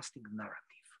contrasting narratives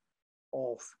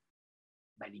of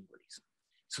bilingualism.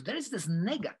 So there is this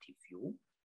negative view,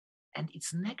 and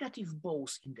it's negative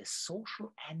both in the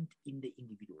social and in the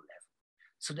individual level.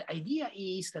 So the idea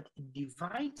is that it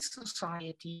divides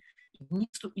society, it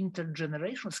leads to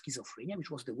intergenerational schizophrenia,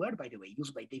 which was the word, by the way,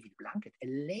 used by David Blunkett, a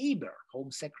Labour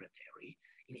Home Secretary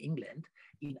in England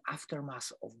in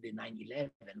aftermath of the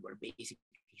 9/11, where basically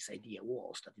his idea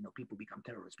was that people become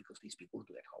terrorists because they speak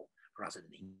Urdu at home rather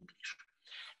than English.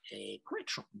 Quite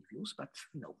shocking views, but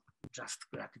just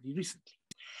relatively recently.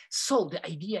 So the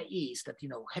idea is that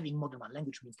having more than one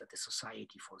language means that the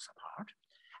society falls apart,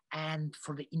 and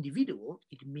for the individual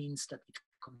it means that it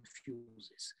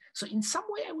confuses. So in some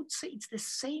way, I would say it's the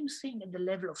same thing at the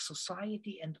level of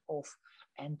society and of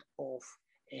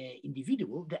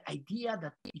individual. The idea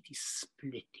that it is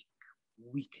splitting,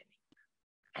 weakening.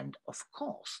 And of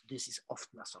course, this is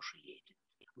often associated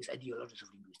with ideologies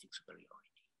of linguistic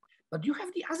superiority. But you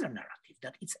have the other narrative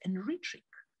that it's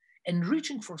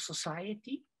enriching for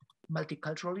society,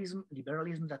 multiculturalism,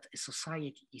 liberalism, that a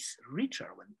society is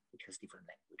richer when it has different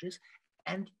languages,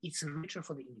 and it's richer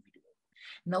for the individual.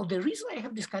 Now, the reason I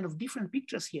have this kind of different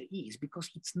pictures here is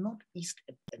because it's not East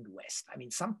and West. I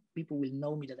mean, some people will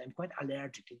know me that I'm quite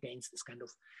allergic against this kind of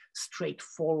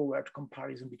straightforward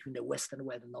comparison between the Western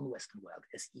world and non-Western world,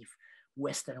 as if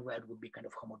Western world would be kind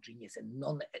of homogeneous and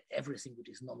everything which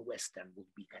is non-Western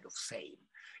would be kind of same.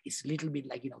 It's a little bit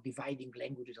like, dividing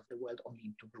languages of the world only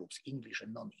into groups, English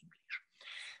and non-English.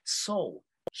 So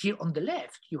here on the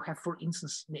left, you have, for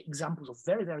instance, examples of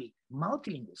very, very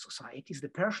multilingual societies, the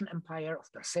Persian Empire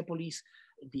of Persepolis,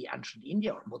 the ancient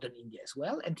India or modern India as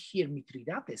well. And here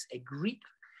Mithridates, a Greek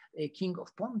king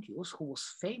of Pontus, who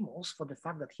was famous for the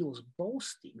fact that he was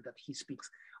boasting that he speaks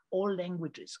all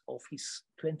languages of his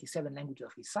 27 languages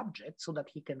of his subjects, so that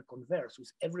he can converse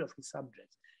with every of his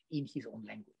subjects in his own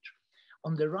language.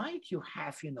 On the right, you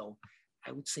have,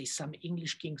 I would say some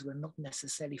English kings were not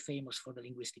necessarily famous for the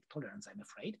linguistic tolerance, I'm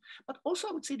afraid, but also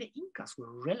I would say the Incas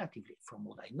were relatively, from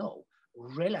what I know,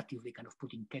 relatively kind of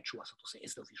putting Quechua, so to say,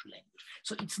 as the official language.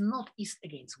 So it's not East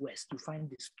against West. You find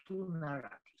these two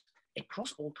narratives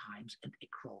across all times and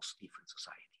across different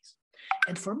societies.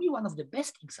 And for me, one of the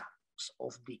best examples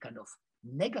of the kind of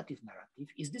negative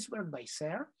narrative is this work by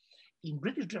Serre in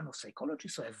British Journal of Psychology,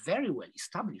 so a very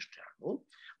well-established journal,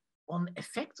 on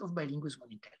effects of bilingualism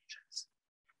on intelligence.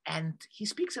 And he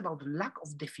speaks about the lack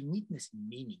of definiteness in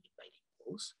meaning in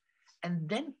bilinguals, and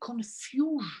then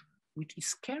confusion, which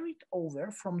is carried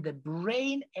over from the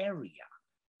brain area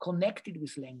connected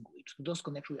with language to those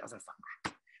connected with other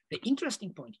functions. The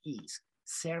interesting point is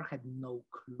Serre had no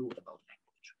clue about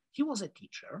language. He was a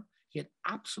teacher. He had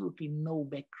absolutely no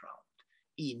background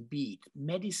in be it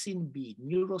medicine, be it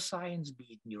neuroscience,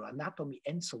 be it neuroanatomy,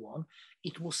 and so on.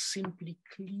 It was simply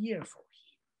clear for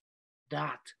him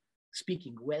that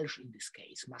speaking Welsh in this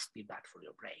case must be bad for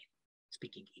your brain.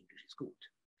 Speaking English is good.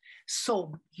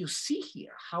 So you see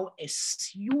here how a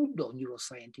pseudo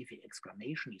neuroscientific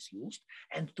explanation is used,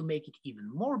 and to make it even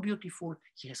more beautiful,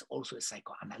 he has also a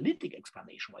psychoanalytic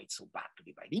explanation why it's so bad to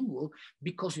be bilingual,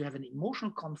 because you have an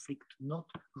emotional conflict not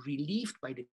relieved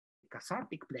by the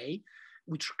cathartic play,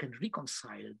 which can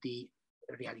reconcile the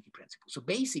reality principle. So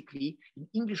basically, in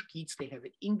English kids, they have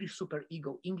an English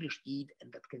superego, English id,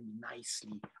 and that can be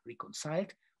nicely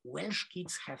reconciled. Welsh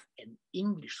kids have an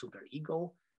English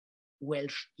superego,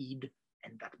 Welsh id,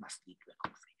 and that must lead to a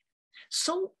conflict.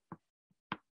 So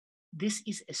this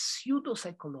is a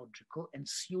pseudo-psychological and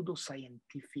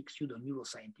pseudo-scientific,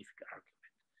 pseudo-neuroscientific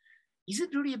argument. Is it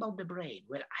really about the brain?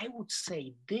 Well, I would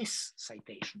say this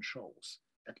citation shows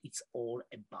that it's all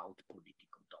about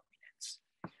political dominance.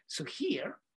 So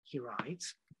here he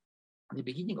writes, at the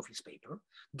beginning of his paper,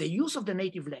 the use of the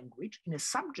native language in a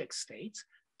subject state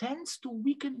tends to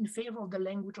weaken in favor of the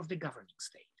language of the governing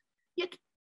state.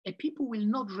 Yet people will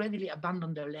not readily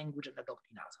abandon their language and adopt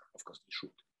another. Of course, they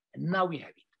should. And now we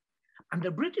have it.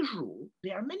 Under British rule,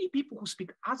 there are many people who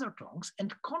speak other tongues,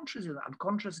 and consciously or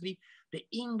unconsciously, the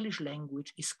English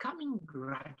language is coming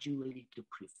gradually to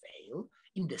prevail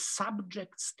in the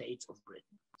subject states of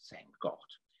Britain, thank God.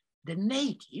 The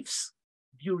natives,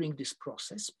 during this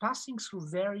process, passing through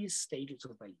various stages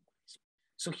of bilingualism.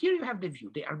 So here you have the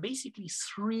view. There are basically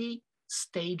three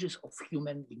stages of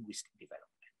human linguistic development.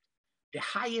 The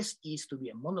highest is to be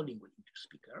a monolingual English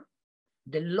speaker.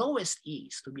 The lowest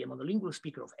is to be a monolingual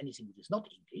speaker of anything which is not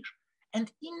English.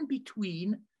 And in between,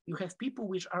 you have people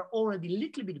which are already a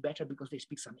little bit better because they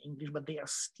speak some English, but they are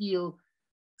still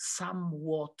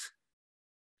somewhat,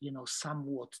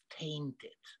 somewhat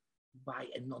tainted by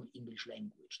a non-English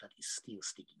language that is still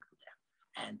sticking to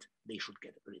them, and they should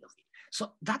get rid of it.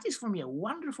 So that is for me a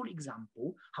wonderful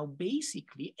example how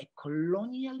basically a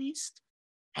colonialist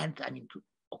and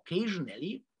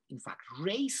occasionally, in fact,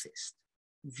 racist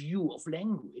view of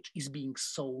language is being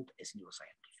sold as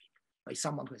neuroscientific by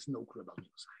someone who has no clue about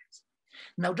neuroscience.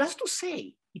 Now, just to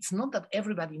say, it's not that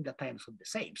everybody in that time thought the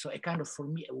same. So a kind of, for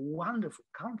me, a wonderful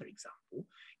counterexample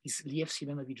is Lev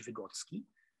Semenovich Vygotsky,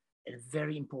 a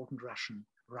very important Russian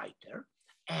writer.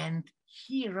 And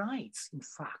he writes, in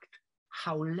fact,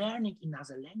 how learning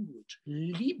another language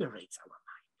liberates our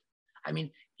mind. I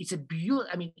mean, it's a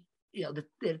beautiful,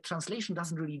 the translation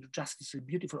doesn't really do justice to the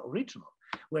beautiful original,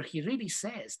 where he really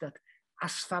says that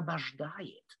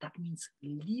освобождает, that means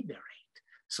liberate.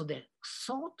 So the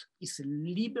thought is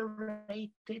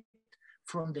liberated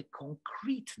from the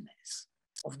concreteness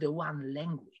of the one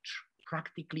language,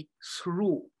 practically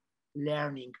through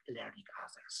learning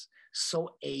others.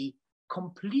 So a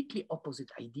completely opposite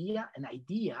idea, an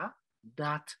idea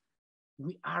that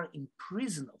we are in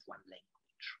prison of one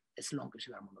language as long as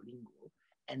you are monolingual,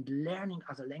 and learning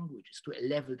other languages to a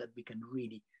level that we can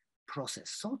really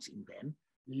process thoughts in them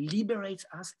liberates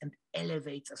us and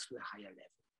elevates us to a higher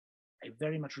level. I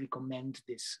very much recommend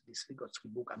this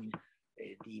Vygotsky book,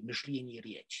 the Myślenie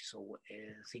Rieч, so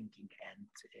thinking and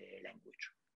language.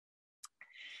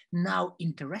 Now,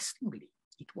 interestingly,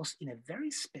 it was in a very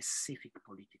specific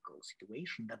political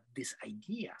situation that these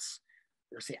ideas,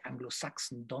 let's say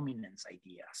Anglo-Saxon dominance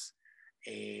ideas,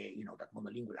 that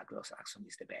monolingual Anglo-Saxon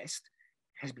is the best,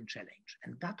 has been challenged.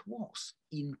 And that was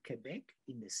in Quebec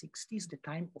in the 60s, the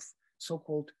time of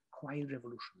so-called quiet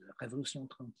revolution, the Révolution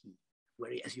Tranquille,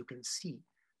 where, as you can see,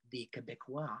 the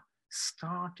Quebecois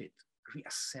started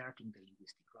reasserting the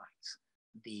linguistic rights.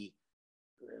 The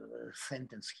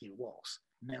sentence here was,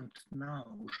 maintenant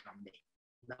ou jamais,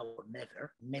 now or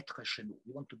never, maître chez nous.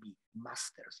 We want to be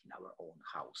masters in our own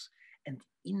house. And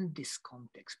in this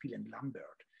context, Peel and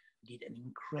Lambert did an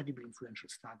incredibly influential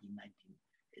study in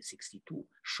 1962,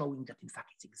 showing that in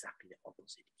fact it's exactly the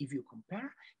opposite. If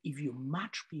you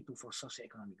match people for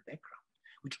socioeconomic background,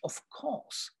 which of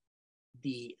course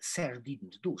the Serre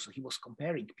didn't do. So he was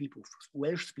comparing people,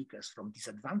 Welsh speakers from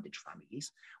disadvantaged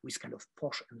families with kind of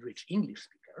posh and rich English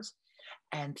speakers.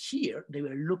 And here they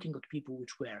were looking at people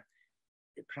which were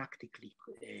practically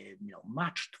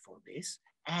matched for this.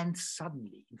 And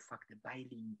suddenly, in fact, the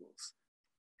bilinguals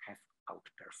have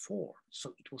outperformed.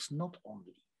 So it was not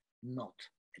only not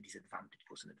a disadvantage,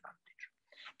 it was an advantage.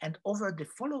 And over the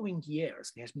following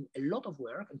years, there has been a lot of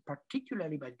work, and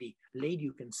particularly by the lady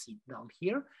you can see down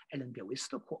here, Ellen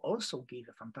Białystok, who also gave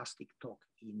a fantastic talk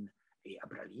in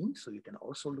Berlin. So you can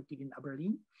also look it in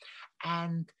Berlin.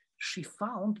 And she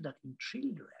found that in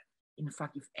children, in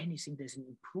fact, if anything, there's an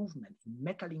improvement in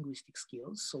metalinguistic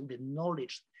skills. So the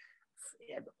knowledge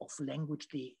of language,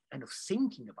 the kind of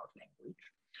thinking about language,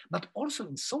 but also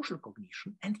in social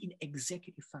cognition and in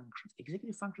executive functions.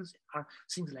 Executive functions are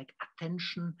things like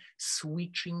attention,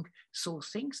 switching, so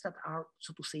things that are,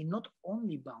 so to say, not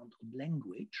only bound to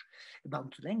language,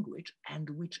 and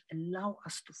which allow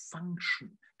us to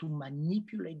function, to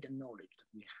manipulate the knowledge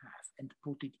that we have and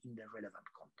put it in the relevant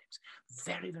context.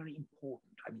 Very, very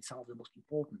important. I mean, some of the most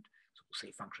important, so to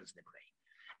say, functions in the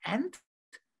brain. And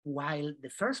while the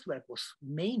first work was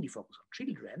mainly focused on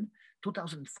children,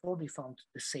 2004 they found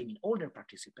the same in older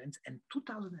participants, and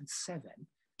 2007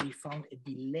 they found a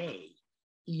delay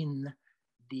in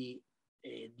the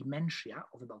dementia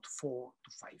of about 4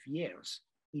 to 5 years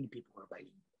in people who are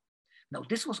bilingual. Now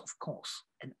this was of course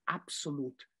an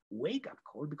absolute wake-up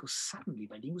call, because suddenly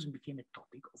bilingualism became a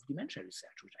topic of dementia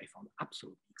research, which I found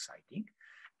absolutely exciting.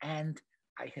 And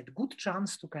I had good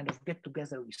chance to kind of get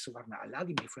together with Suvarna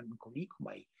Aladi, my friend and colleague, whom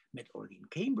I met already in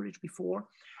Cambridge before.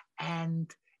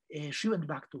 And she went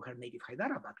back to her native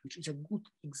Hyderabad, which is a good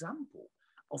example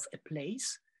of a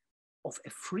place of a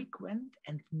frequent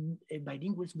and a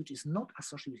bilingualism which is not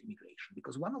associated with immigration.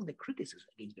 Because one of the criticisms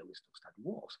against the Aristotle study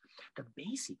was that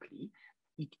basically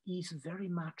it is very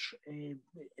much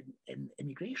an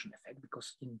immigration effect,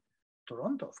 because in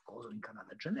Toronto, of course, or in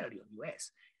Canada generally, or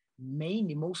US,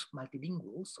 mainly most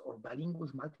multilinguals or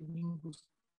bilinguals, multilinguals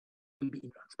will be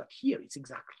immigrants. But here it's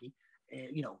exactly,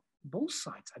 both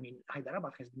sides. I mean,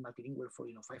 Hyderabad has been multilingual for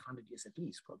 500 years at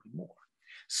least, probably more.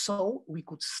 So we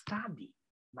could study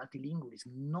multilingualism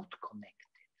not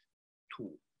connected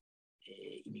to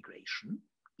immigration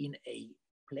in a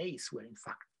place where, in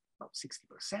fact, about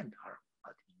 60% are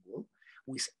multilingual,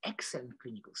 with excellent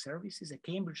clinical services, a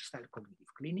Cambridge-style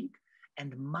cognitive clinic,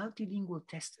 and multilingual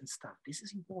tests and stuff. This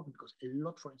is important because a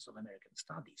lot, for instance, of American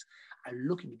studies are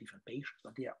looking at different patients,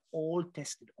 but they are all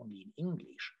tested only in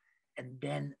English. And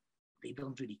then they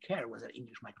don't really care whether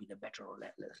English might be the better or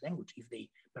less language. If they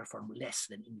perform less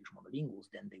than English monolinguals,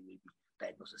 then they will be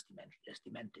diagnosed as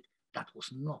demented. That was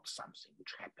not something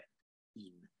which happened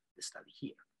in the study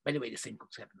here. By the way, the same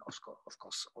could happen, of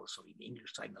course, also in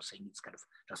English. So I'm not saying it's kind of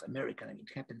just American. I mean,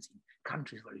 it happens in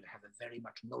countries where you have a very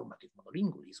much normative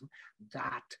monolingualism,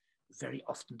 that very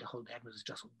often the whole diagnosis is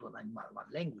just one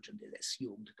language, and they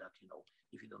assumed that,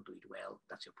 if you don't do it well,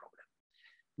 that's your problem.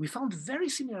 We found very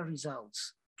similar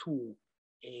results to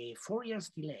a 4 years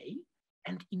delay.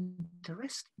 And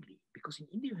interestingly, because in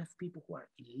India you have people who are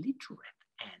illiterate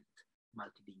and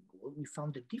multilingual, we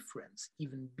found the difference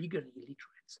even bigger in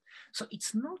illiterates. So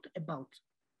it's not about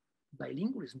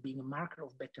bilingualism being a marker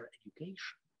of better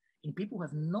education. In people who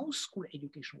have no school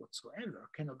education whatsoever,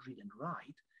 cannot read and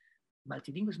write,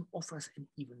 multilingualism offers an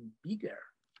even bigger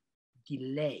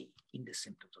delay in the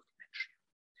symptoms of dementia.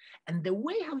 And the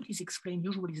way how it is explained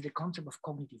usually is the concept of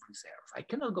cognitive reserve. I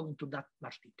cannot go into that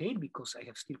much detail because I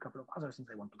have still a couple of other things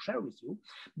I want to share with you.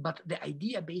 But the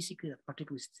idea basically that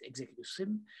particularly executive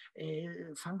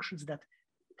functions, that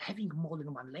having more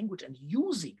than one language and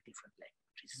using different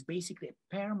languages is basically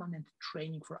a permanent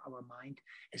training for our mind,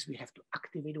 as we have to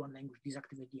activate one language,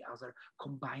 deactivate the other,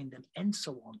 combine them, and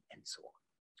so on and so on.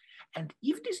 And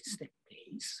if this is the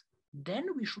case, then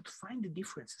we should find the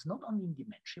differences not only in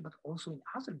dementia, but also in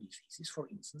other diseases, for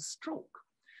instance, stroke.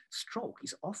 Stroke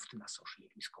is often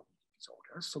associated with cognitive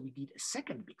disorders. So we did a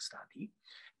second big study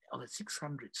of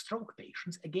 600 stroke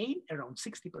patients, again, around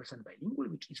 60% bilingual,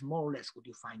 which is more or less what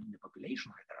you find in the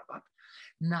population of Hyderabad.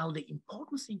 Now, the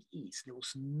important thing is there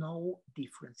was no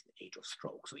difference in age of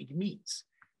stroke. So it means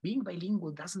being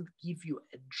bilingual doesn't give you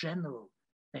a general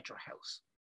better health.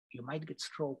 You might get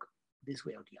stroke this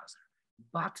way or the other,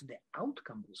 but the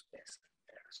outcome was better.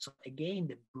 So again,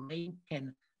 the brain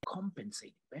can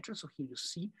compensate better. So here you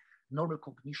see normal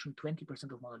cognition, 20%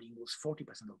 of monolinguals,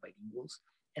 40% of bilinguals,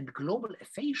 and global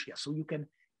aphasia. So you can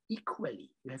you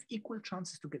have equal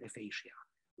chances to get aphasia,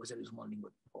 whether it's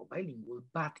monolingual or bilingual,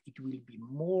 but it will be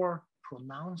more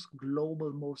pronounced,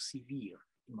 global, more severe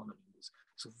in monolinguals.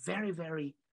 So very,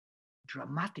 very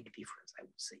dramatic difference, I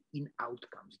would say, in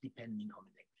outcomes, depending on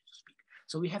the language you speak.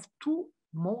 So we have two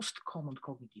most common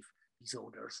cognitive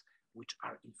disorders which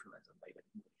are influenced by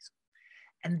bilingualism.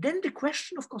 And then the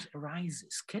question, of course,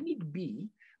 arises, can it be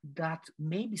that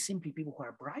maybe simply people who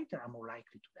are brighter are more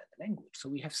likely to learn the language? So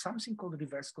we have something called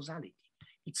reverse causality.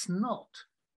 It's not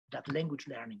that language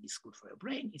learning is good for your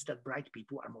brain, it's that bright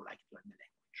people are more likely to learn the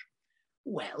language.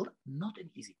 Well, not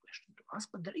an easy question to ask,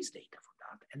 but there is data for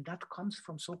that, and that comes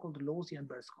from so-called Lothian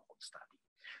birth cohort study.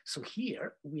 So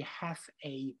here we have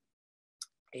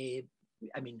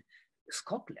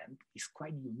Scotland is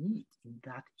quite unique in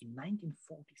that in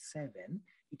 1947,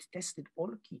 it tested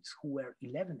all kids who were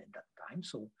 11 at that time,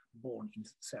 so born in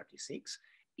 36,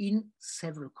 in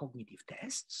several cognitive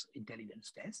tests,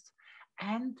 intelligence tests,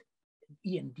 and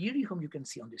Ian Deary, whom you can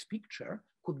see on this picture,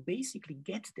 could basically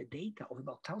get the data of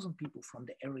about 1,000 people from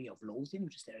the area of Lothian,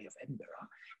 which is the area of Edinburgh.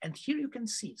 And here you can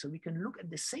see, so we can look at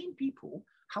the same people,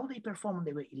 how they perform when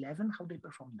they were 11, how they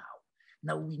perform now.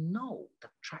 Now we know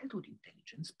that childhood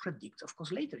intelligence predicts, of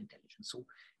course, later intelligence. So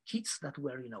kids that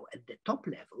were, at the top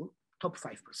level, top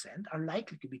 5%, are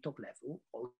likely to be top level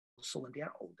also when they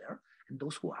are older. And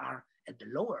those who are at the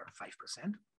lower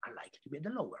 5% are likely to be at the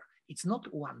lower. It's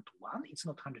not one-to-one, it's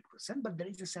not 100%, but there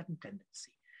is a certain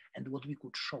tendency. And what we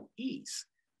could show is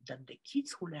that the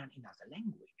kids who learn another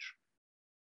language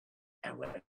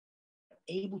were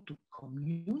able to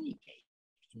communicate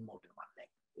in more than one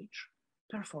language,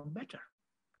 perform better.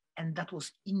 And that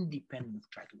was independent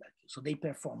of childhood IQ. So they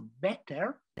perform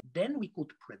better than we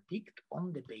could predict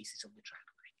on the basis of the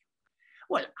childhood IQ.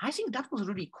 Well, I think that was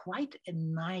really quite a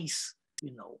nice,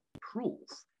 proof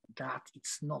that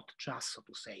it's not just, so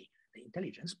to say, the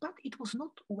intelligence, but it was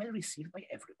not well received by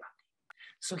everybody.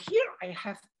 So here I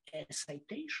have a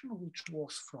citation which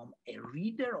was from a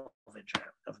reader of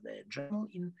the journal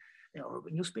in or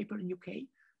newspaper in UK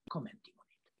commenting on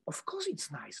it. Of course,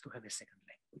 it's nice to have a second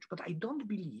language, but I don't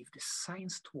believe the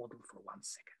science twaddle for 1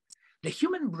 second. The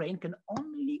human brain can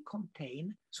only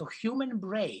contain, so human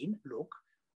brain, look,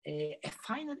 a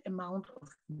finite amount of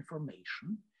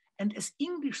information. And as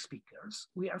English speakers,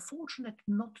 we are fortunate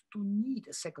not to need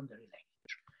a secondary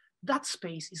language. That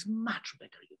space is much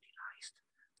better utilized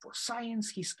for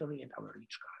science, history, and our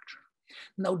rich culture.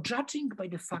 Now, judging by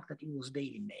the fact that it was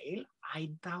Daily Mail, I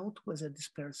doubt whether this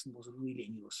person was really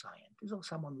a neuroscientist or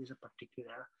someone with a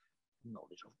particular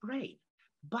knowledge of brain.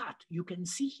 But you can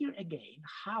see here again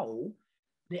how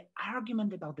the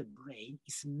argument about the brain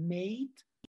is made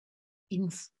in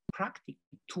practice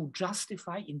to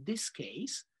justify, in this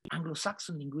case,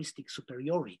 Anglo-Saxon linguistic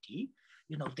superiority.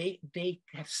 You know, they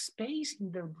have space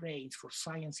in their brains for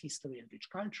science, history, and rich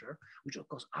culture, which of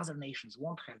course other nations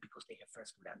won't have because they have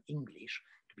first to learn English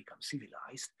to become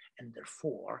civilized, and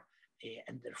therefore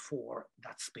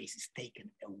that space is taken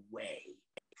away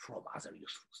from other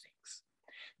useful things.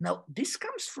 Now, this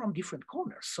comes from different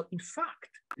corners. So in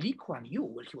fact, Lee Kuan Yew,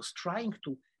 when he was trying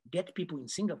to get people in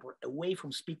Singapore away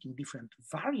from speaking different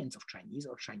variants of Chinese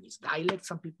or Chinese dialects,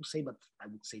 some people say, but I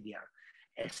would say they are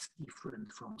as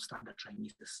different from standard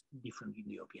Chinese as different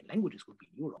European languages would be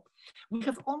in Europe. We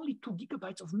have only 2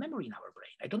 gigabytes of memory in our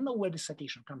brain. I don't know where the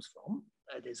citation comes from.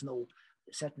 There's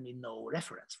certainly no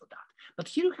reference for that. But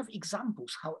here you have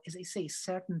examples how, as I say,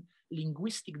 certain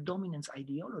linguistic dominance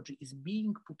ideology is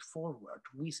being put forward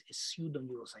with a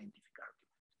pseudo-neuroscientific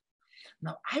argument.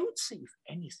 Now, I would say, if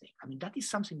anything, I mean, that is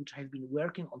something which I've been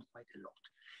working on quite a lot.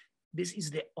 This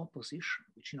is the opposition,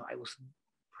 which, you know, I was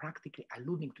practically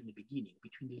alluding to in the beginning,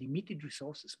 between limited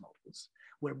resources models,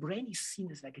 where brain is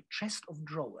seen as like a chest of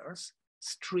drawers,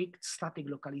 strict static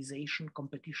localization,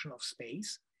 competition of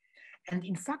space. And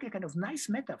in fact, a kind of nice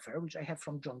metaphor, which I have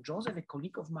from John Joseph, a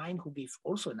colleague of mine who gave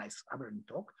also a nice Aberdeen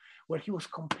talk, where he was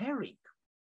comparing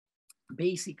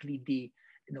basically the,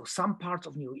 you know, some parts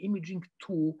of neuroimaging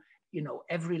to, you know,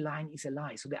 every line is a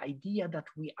lie. So the idea that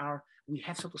we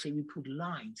have, so to say, we put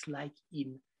lines like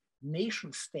in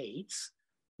nation states,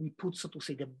 we put, so to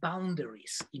say, the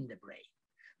boundaries in the brain.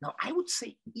 Now, I would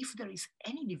say if there is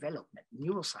any development in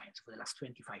neuroscience for the last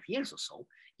 25 years or so,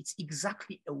 it's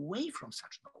exactly away from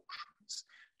such notions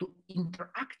to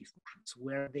interactive notions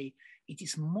where it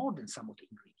is more than some of the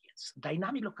ingredients.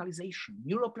 Dynamic localization,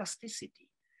 neuroplasticity,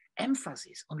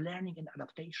 emphasis on learning and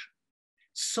adaptation.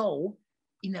 So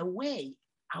in a way,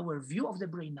 our view of the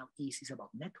brain now is about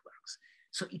networks.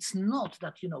 So it's not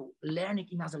that, you know, learning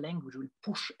another language will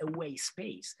push away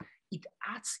space. It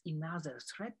adds another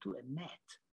thread to a net,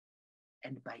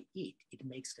 and by it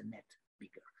makes the net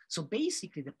bigger. So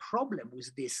basically the problem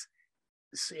with this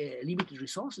limited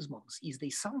resources models is they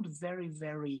sound very,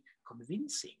 very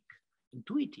convincing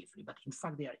intuitively, but in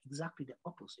fact they are exactly the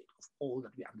opposite of all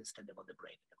that we understand about the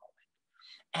brain at the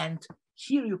moment. And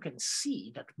here you can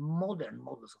see that modern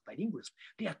models of bilingualism,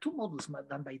 there are 2 models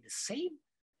done by the same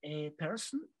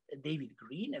person, David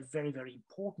Green, a very, very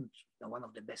important, one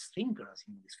of the best thinkers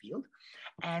in this field.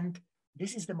 And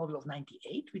this is the model of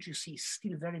 98, which you see is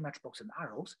still very much box and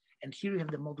arrows. And here you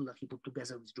have the model that he put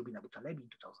together with Jubin Abutalebi in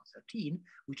 2013,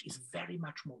 which is very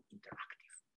much more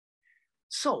interactive.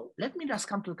 So let me just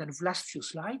come to the kind of last few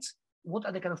slides. What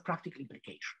are the kind of practical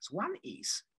implications? One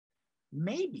is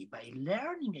maybe by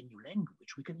learning a new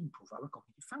language, we can improve our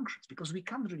cognitive functions because we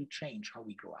can't really change how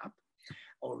we grow up,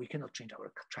 or we cannot change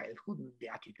our childhood, the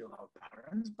attitude of our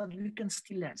parents, but we can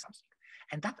still learn something.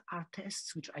 And that are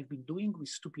tests which I've been doing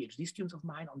with 2 PhD students of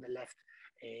mine. On the left,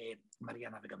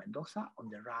 Mariana Vega Mendoza, on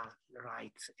the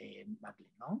right,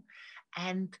 Madeleine Long.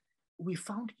 And we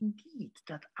found indeed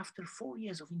that after 4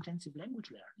 years of intensive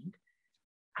language learning,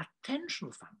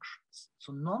 attentional functions,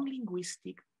 so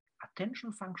non-linguistic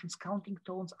attentional functions, counting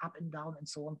tones up and down and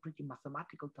so on, pretty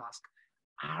mathematical tasks,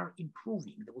 are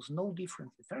improving. There was no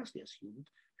difference in first-year student,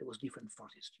 there was different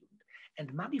fourth-year student.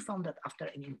 And Maddie found that after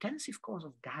an intensive course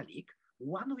of Gaelic,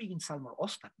 1 week in Salmor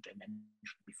Ostad, which I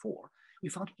mentioned before, we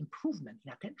found improvement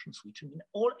in attention switching in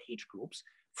all age groups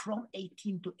from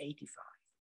 18 to 85.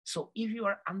 So if you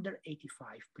are under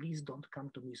 85, please don't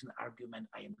come to me with an argument,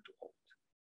 I am too old.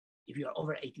 If you are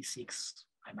over 86,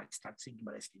 I might start thinking,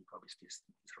 but I still probably still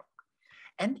think it's wrong.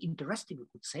 And interestingly,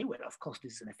 we could say, well, of course,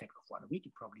 this is an effect of 1 week.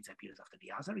 It probably disappears after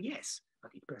the other. Yes,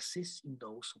 but it persists in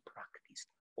those who practice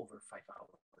over 5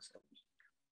 hours a week.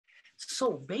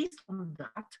 So based on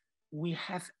that, we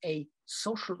have a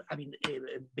social,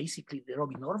 basically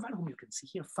Robin Norval, whom you can see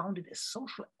here, founded a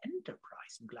social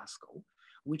enterprise in Glasgow,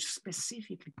 which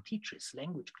specifically teaches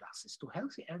language classes to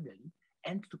healthy elderly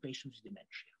and to patients with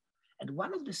dementia. And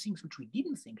one of the things which we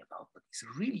didn't think about, but is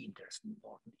really interesting and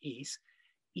important, is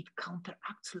it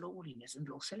counteracts loneliness and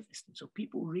low self-esteem. So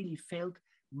people really felt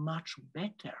much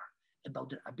better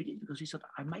about their ability because they thought,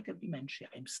 I might have dementia,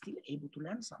 I'm still able to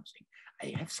learn something.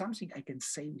 I have something I can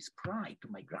say with pride to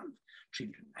my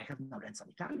grandchildren. I have now learned some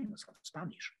Italian or some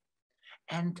Spanish.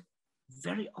 And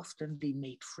very often they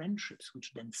made friendships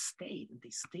which then stayed, and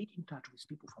they stayed in touch with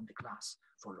people from the class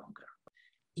for longer.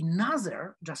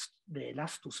 Another, just the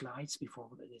last two slides before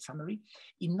the summary,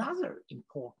 another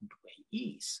important way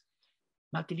is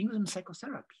multilingualism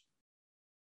psychotherapy.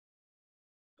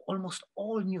 Almost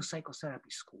all new psychotherapy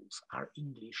schools are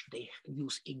English. They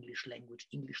use English language,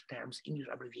 English terms, English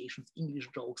abbreviations, English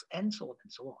jokes, and so on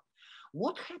and so on.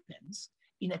 What happens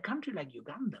in a country like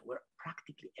Uganda, where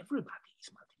practically everybody is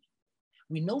multilingual?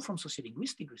 We know from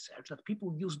sociolinguistic research that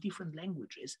people use different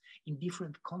languages in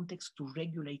different contexts to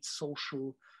regulate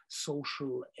social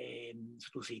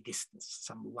to say, distance.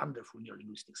 Some wonderful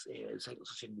neurolinguistics,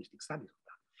 sociolinguistic studies of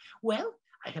that. Well,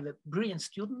 I have a brilliant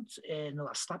student,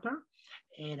 Noah Stapper,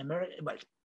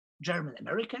 German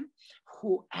American,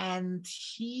 and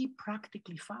he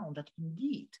practically found that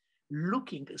indeed,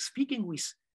 speaking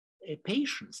with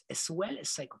patients as well as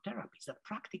psychotherapists, that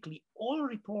practically all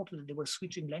reported that they were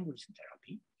switching languages in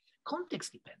therapy,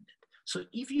 context dependent. So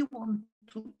if you want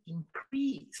to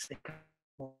increase the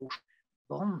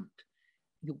bond,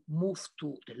 you move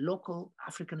to the local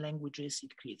African languages,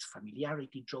 it creates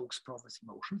familiarity, jokes, process,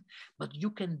 emotions, but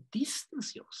you can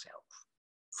distance yourself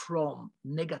from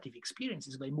negative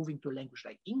experiences by moving to a language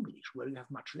like English, where you have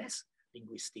much less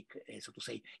linguistic, so to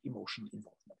say, emotional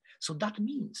involvement. So that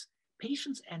means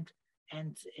patients and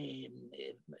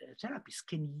therapists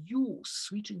can use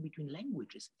switching between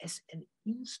languages as an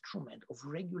instrument of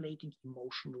regulating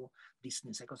emotional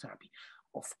distance psychotherapy.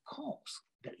 Of course,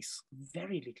 there is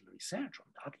very little research on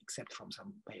that, except from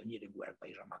some pioneering work by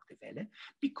Jean-Marc de Velle,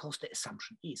 because the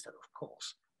assumption is that, of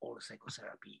course, all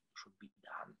psychotherapy should be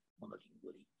done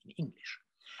monolingually in English.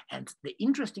 And the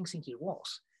interesting thing here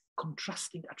was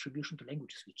contrasting attribution to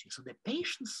language switching. So the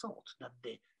patients thought that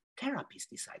the therapists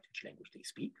decide which language they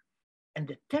speak, and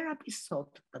the therapist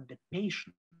thought that the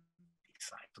patient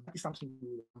decides. So that is something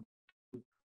we want to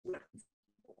work with.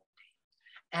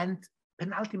 And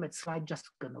penultimate slide, just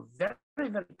kind of very,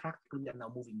 very practical. We are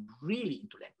now moving really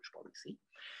into language policy.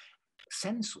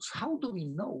 Census, how do we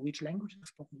know which language is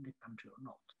spoken in the country or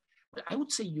not? Well, I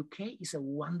would say UK is a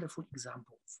wonderful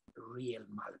example of real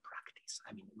malpractice.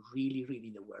 I mean, really,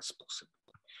 really the worst possible.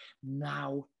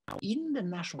 Now, in the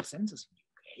national census in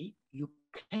UK, you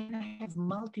can have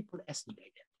multiple ethnic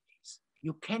identities.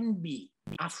 You can be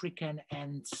African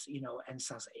and, and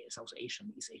South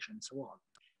Asian, East Asian, and so on.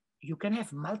 You can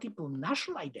have multiple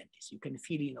national identities. You can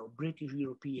feel, British,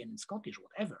 European, Scottish,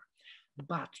 whatever,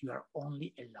 but you are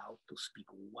only allowed to speak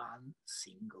one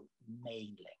single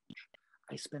main language.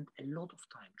 I spent a lot of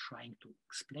time trying to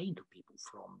explain to people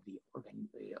from the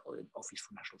Office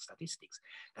for National Statistics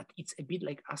that it's a bit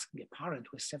like asking a parent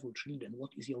who has several children,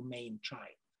 what is your main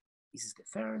child? Is it the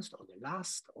first or the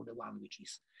last or the one which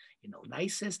is,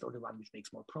 nicest or the one which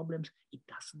makes more problems? It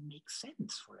doesn't make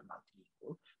sense for a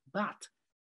multilingual, but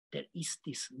there is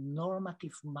this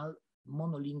normative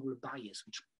monolingual bias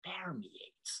which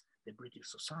permeates the British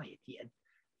society. And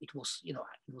it was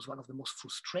one of the most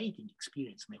frustrating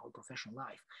experiences in my whole professional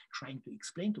life, trying to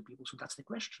explain to people. So that's the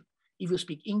question. If you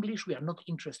speak English, we are not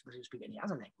interested whether you speak any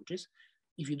other languages.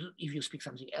 If you speak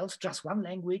something else, just one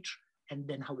language, and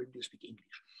then how will you speak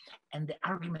English? And the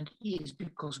argument is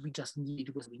because we need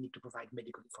to provide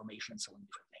medical information and so on in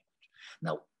different language.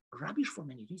 Now, rubbish for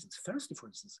many reasons. Firstly, for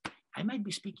instance, I might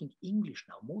be speaking English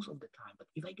now most of the time, but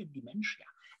if I get dementia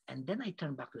and then I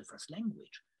turn back to the first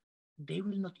language, they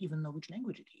will not even know which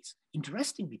language it is.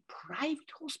 Interestingly,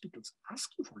 private hospitals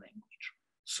ask you for language.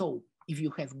 So if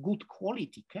you have good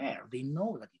quality care, they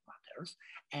know that it matters.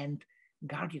 And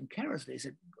guardian carers, there's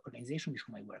an organization with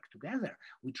whom I work together,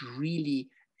 which really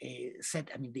said,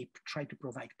 they try to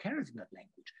provide carers in that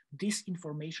language. This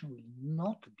information will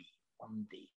not be on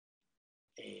the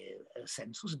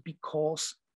census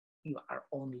because you are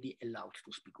only allowed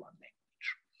to speak one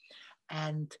language.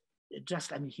 And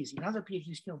just, here's another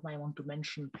PhD student of mine I want to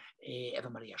mention, Eva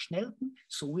Maria Schnelten.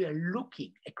 So we are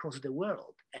looking across the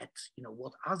world at,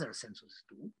 what other censuses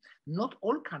do. Not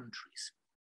all countries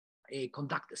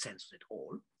conduct a census at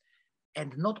all,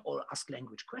 and not all ask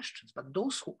language questions, but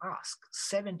those who ask,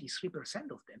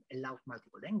 73% of them allowed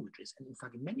multiple languages. And in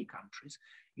fact, in many countries,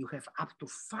 you have up to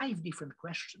 5 different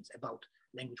questions about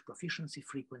language proficiency,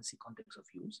 frequency, context of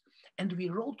use. And we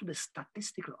wrote to the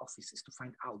statistical offices to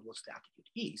find out what the attitude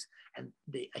is. And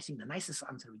I think the nicest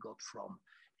answer we got from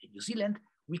New Zealand,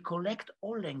 we collect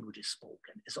all languages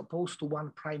spoken as opposed to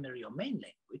one primary or main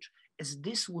language, as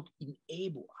this would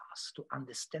enable us to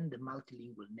understand the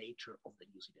multilingual nature of the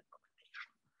New Zealand population.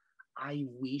 I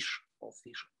wish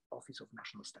Office of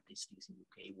National Statistics in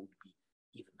UK would be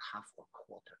even half or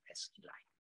quarter as in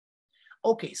Leiden.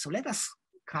 Okay, so let us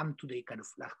come to the kind of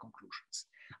last conclusions.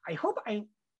 I hope I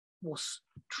was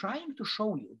trying to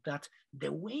show you that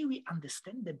the way we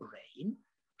understand the brain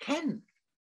can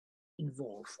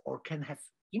involve or can have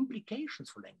implications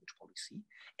for language policy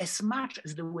as much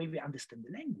as the way we understand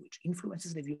the language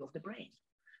influences the view of the brain.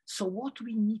 So what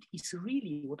we need is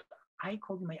really what I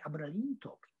call in my Abraline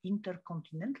talk,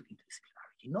 intercontinental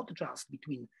interdisciplinarity, not just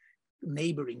between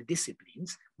neighboring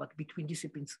disciplines, but between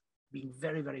disciplines being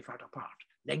very, very far apart,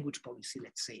 language policy,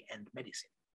 let's say, and medicine.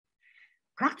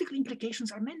 Practical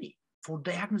implications are many for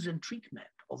diagnosis and treatment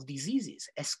of diseases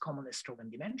as common as stroke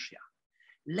and dementia.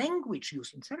 Language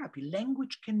used in therapy,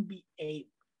 language can be a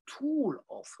tool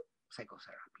of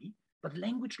psychotherapy, but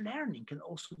language learning can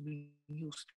also be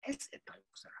used as a type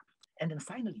of therapy. And then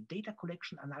finally, data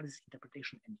collection, analysis,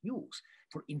 interpretation, and use.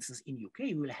 For instance, in UK,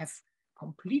 we will have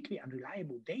completely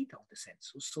unreliable data of the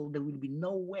census, so there will be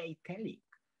no way telling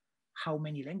how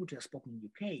many languages are spoken in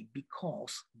UK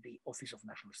because the Office of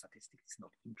National Statistics is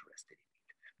not interested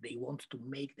in it. They want to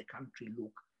make the country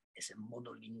look as a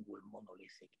monolingual,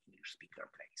 monolithic English speaker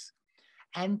place.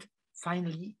 And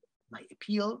finally, my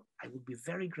appeal, I would be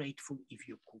very grateful if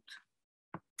you could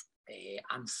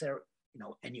answer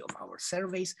any of our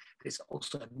surveys. There's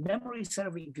also a memory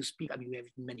survey if you speak. I mean, we have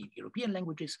it in many European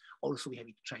languages. Also, we have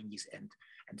it Chinese and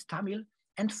Tamil.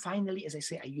 And finally, as I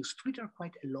say, I use Twitter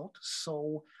quite a lot.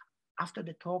 So after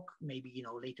the talk, maybe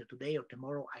later today or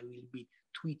tomorrow, I will be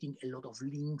tweeting a lot of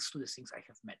links to the things I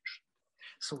have mentioned.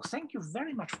 So thank you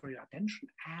very much for your attention,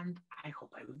 and I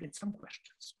hope I will get some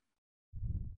questions.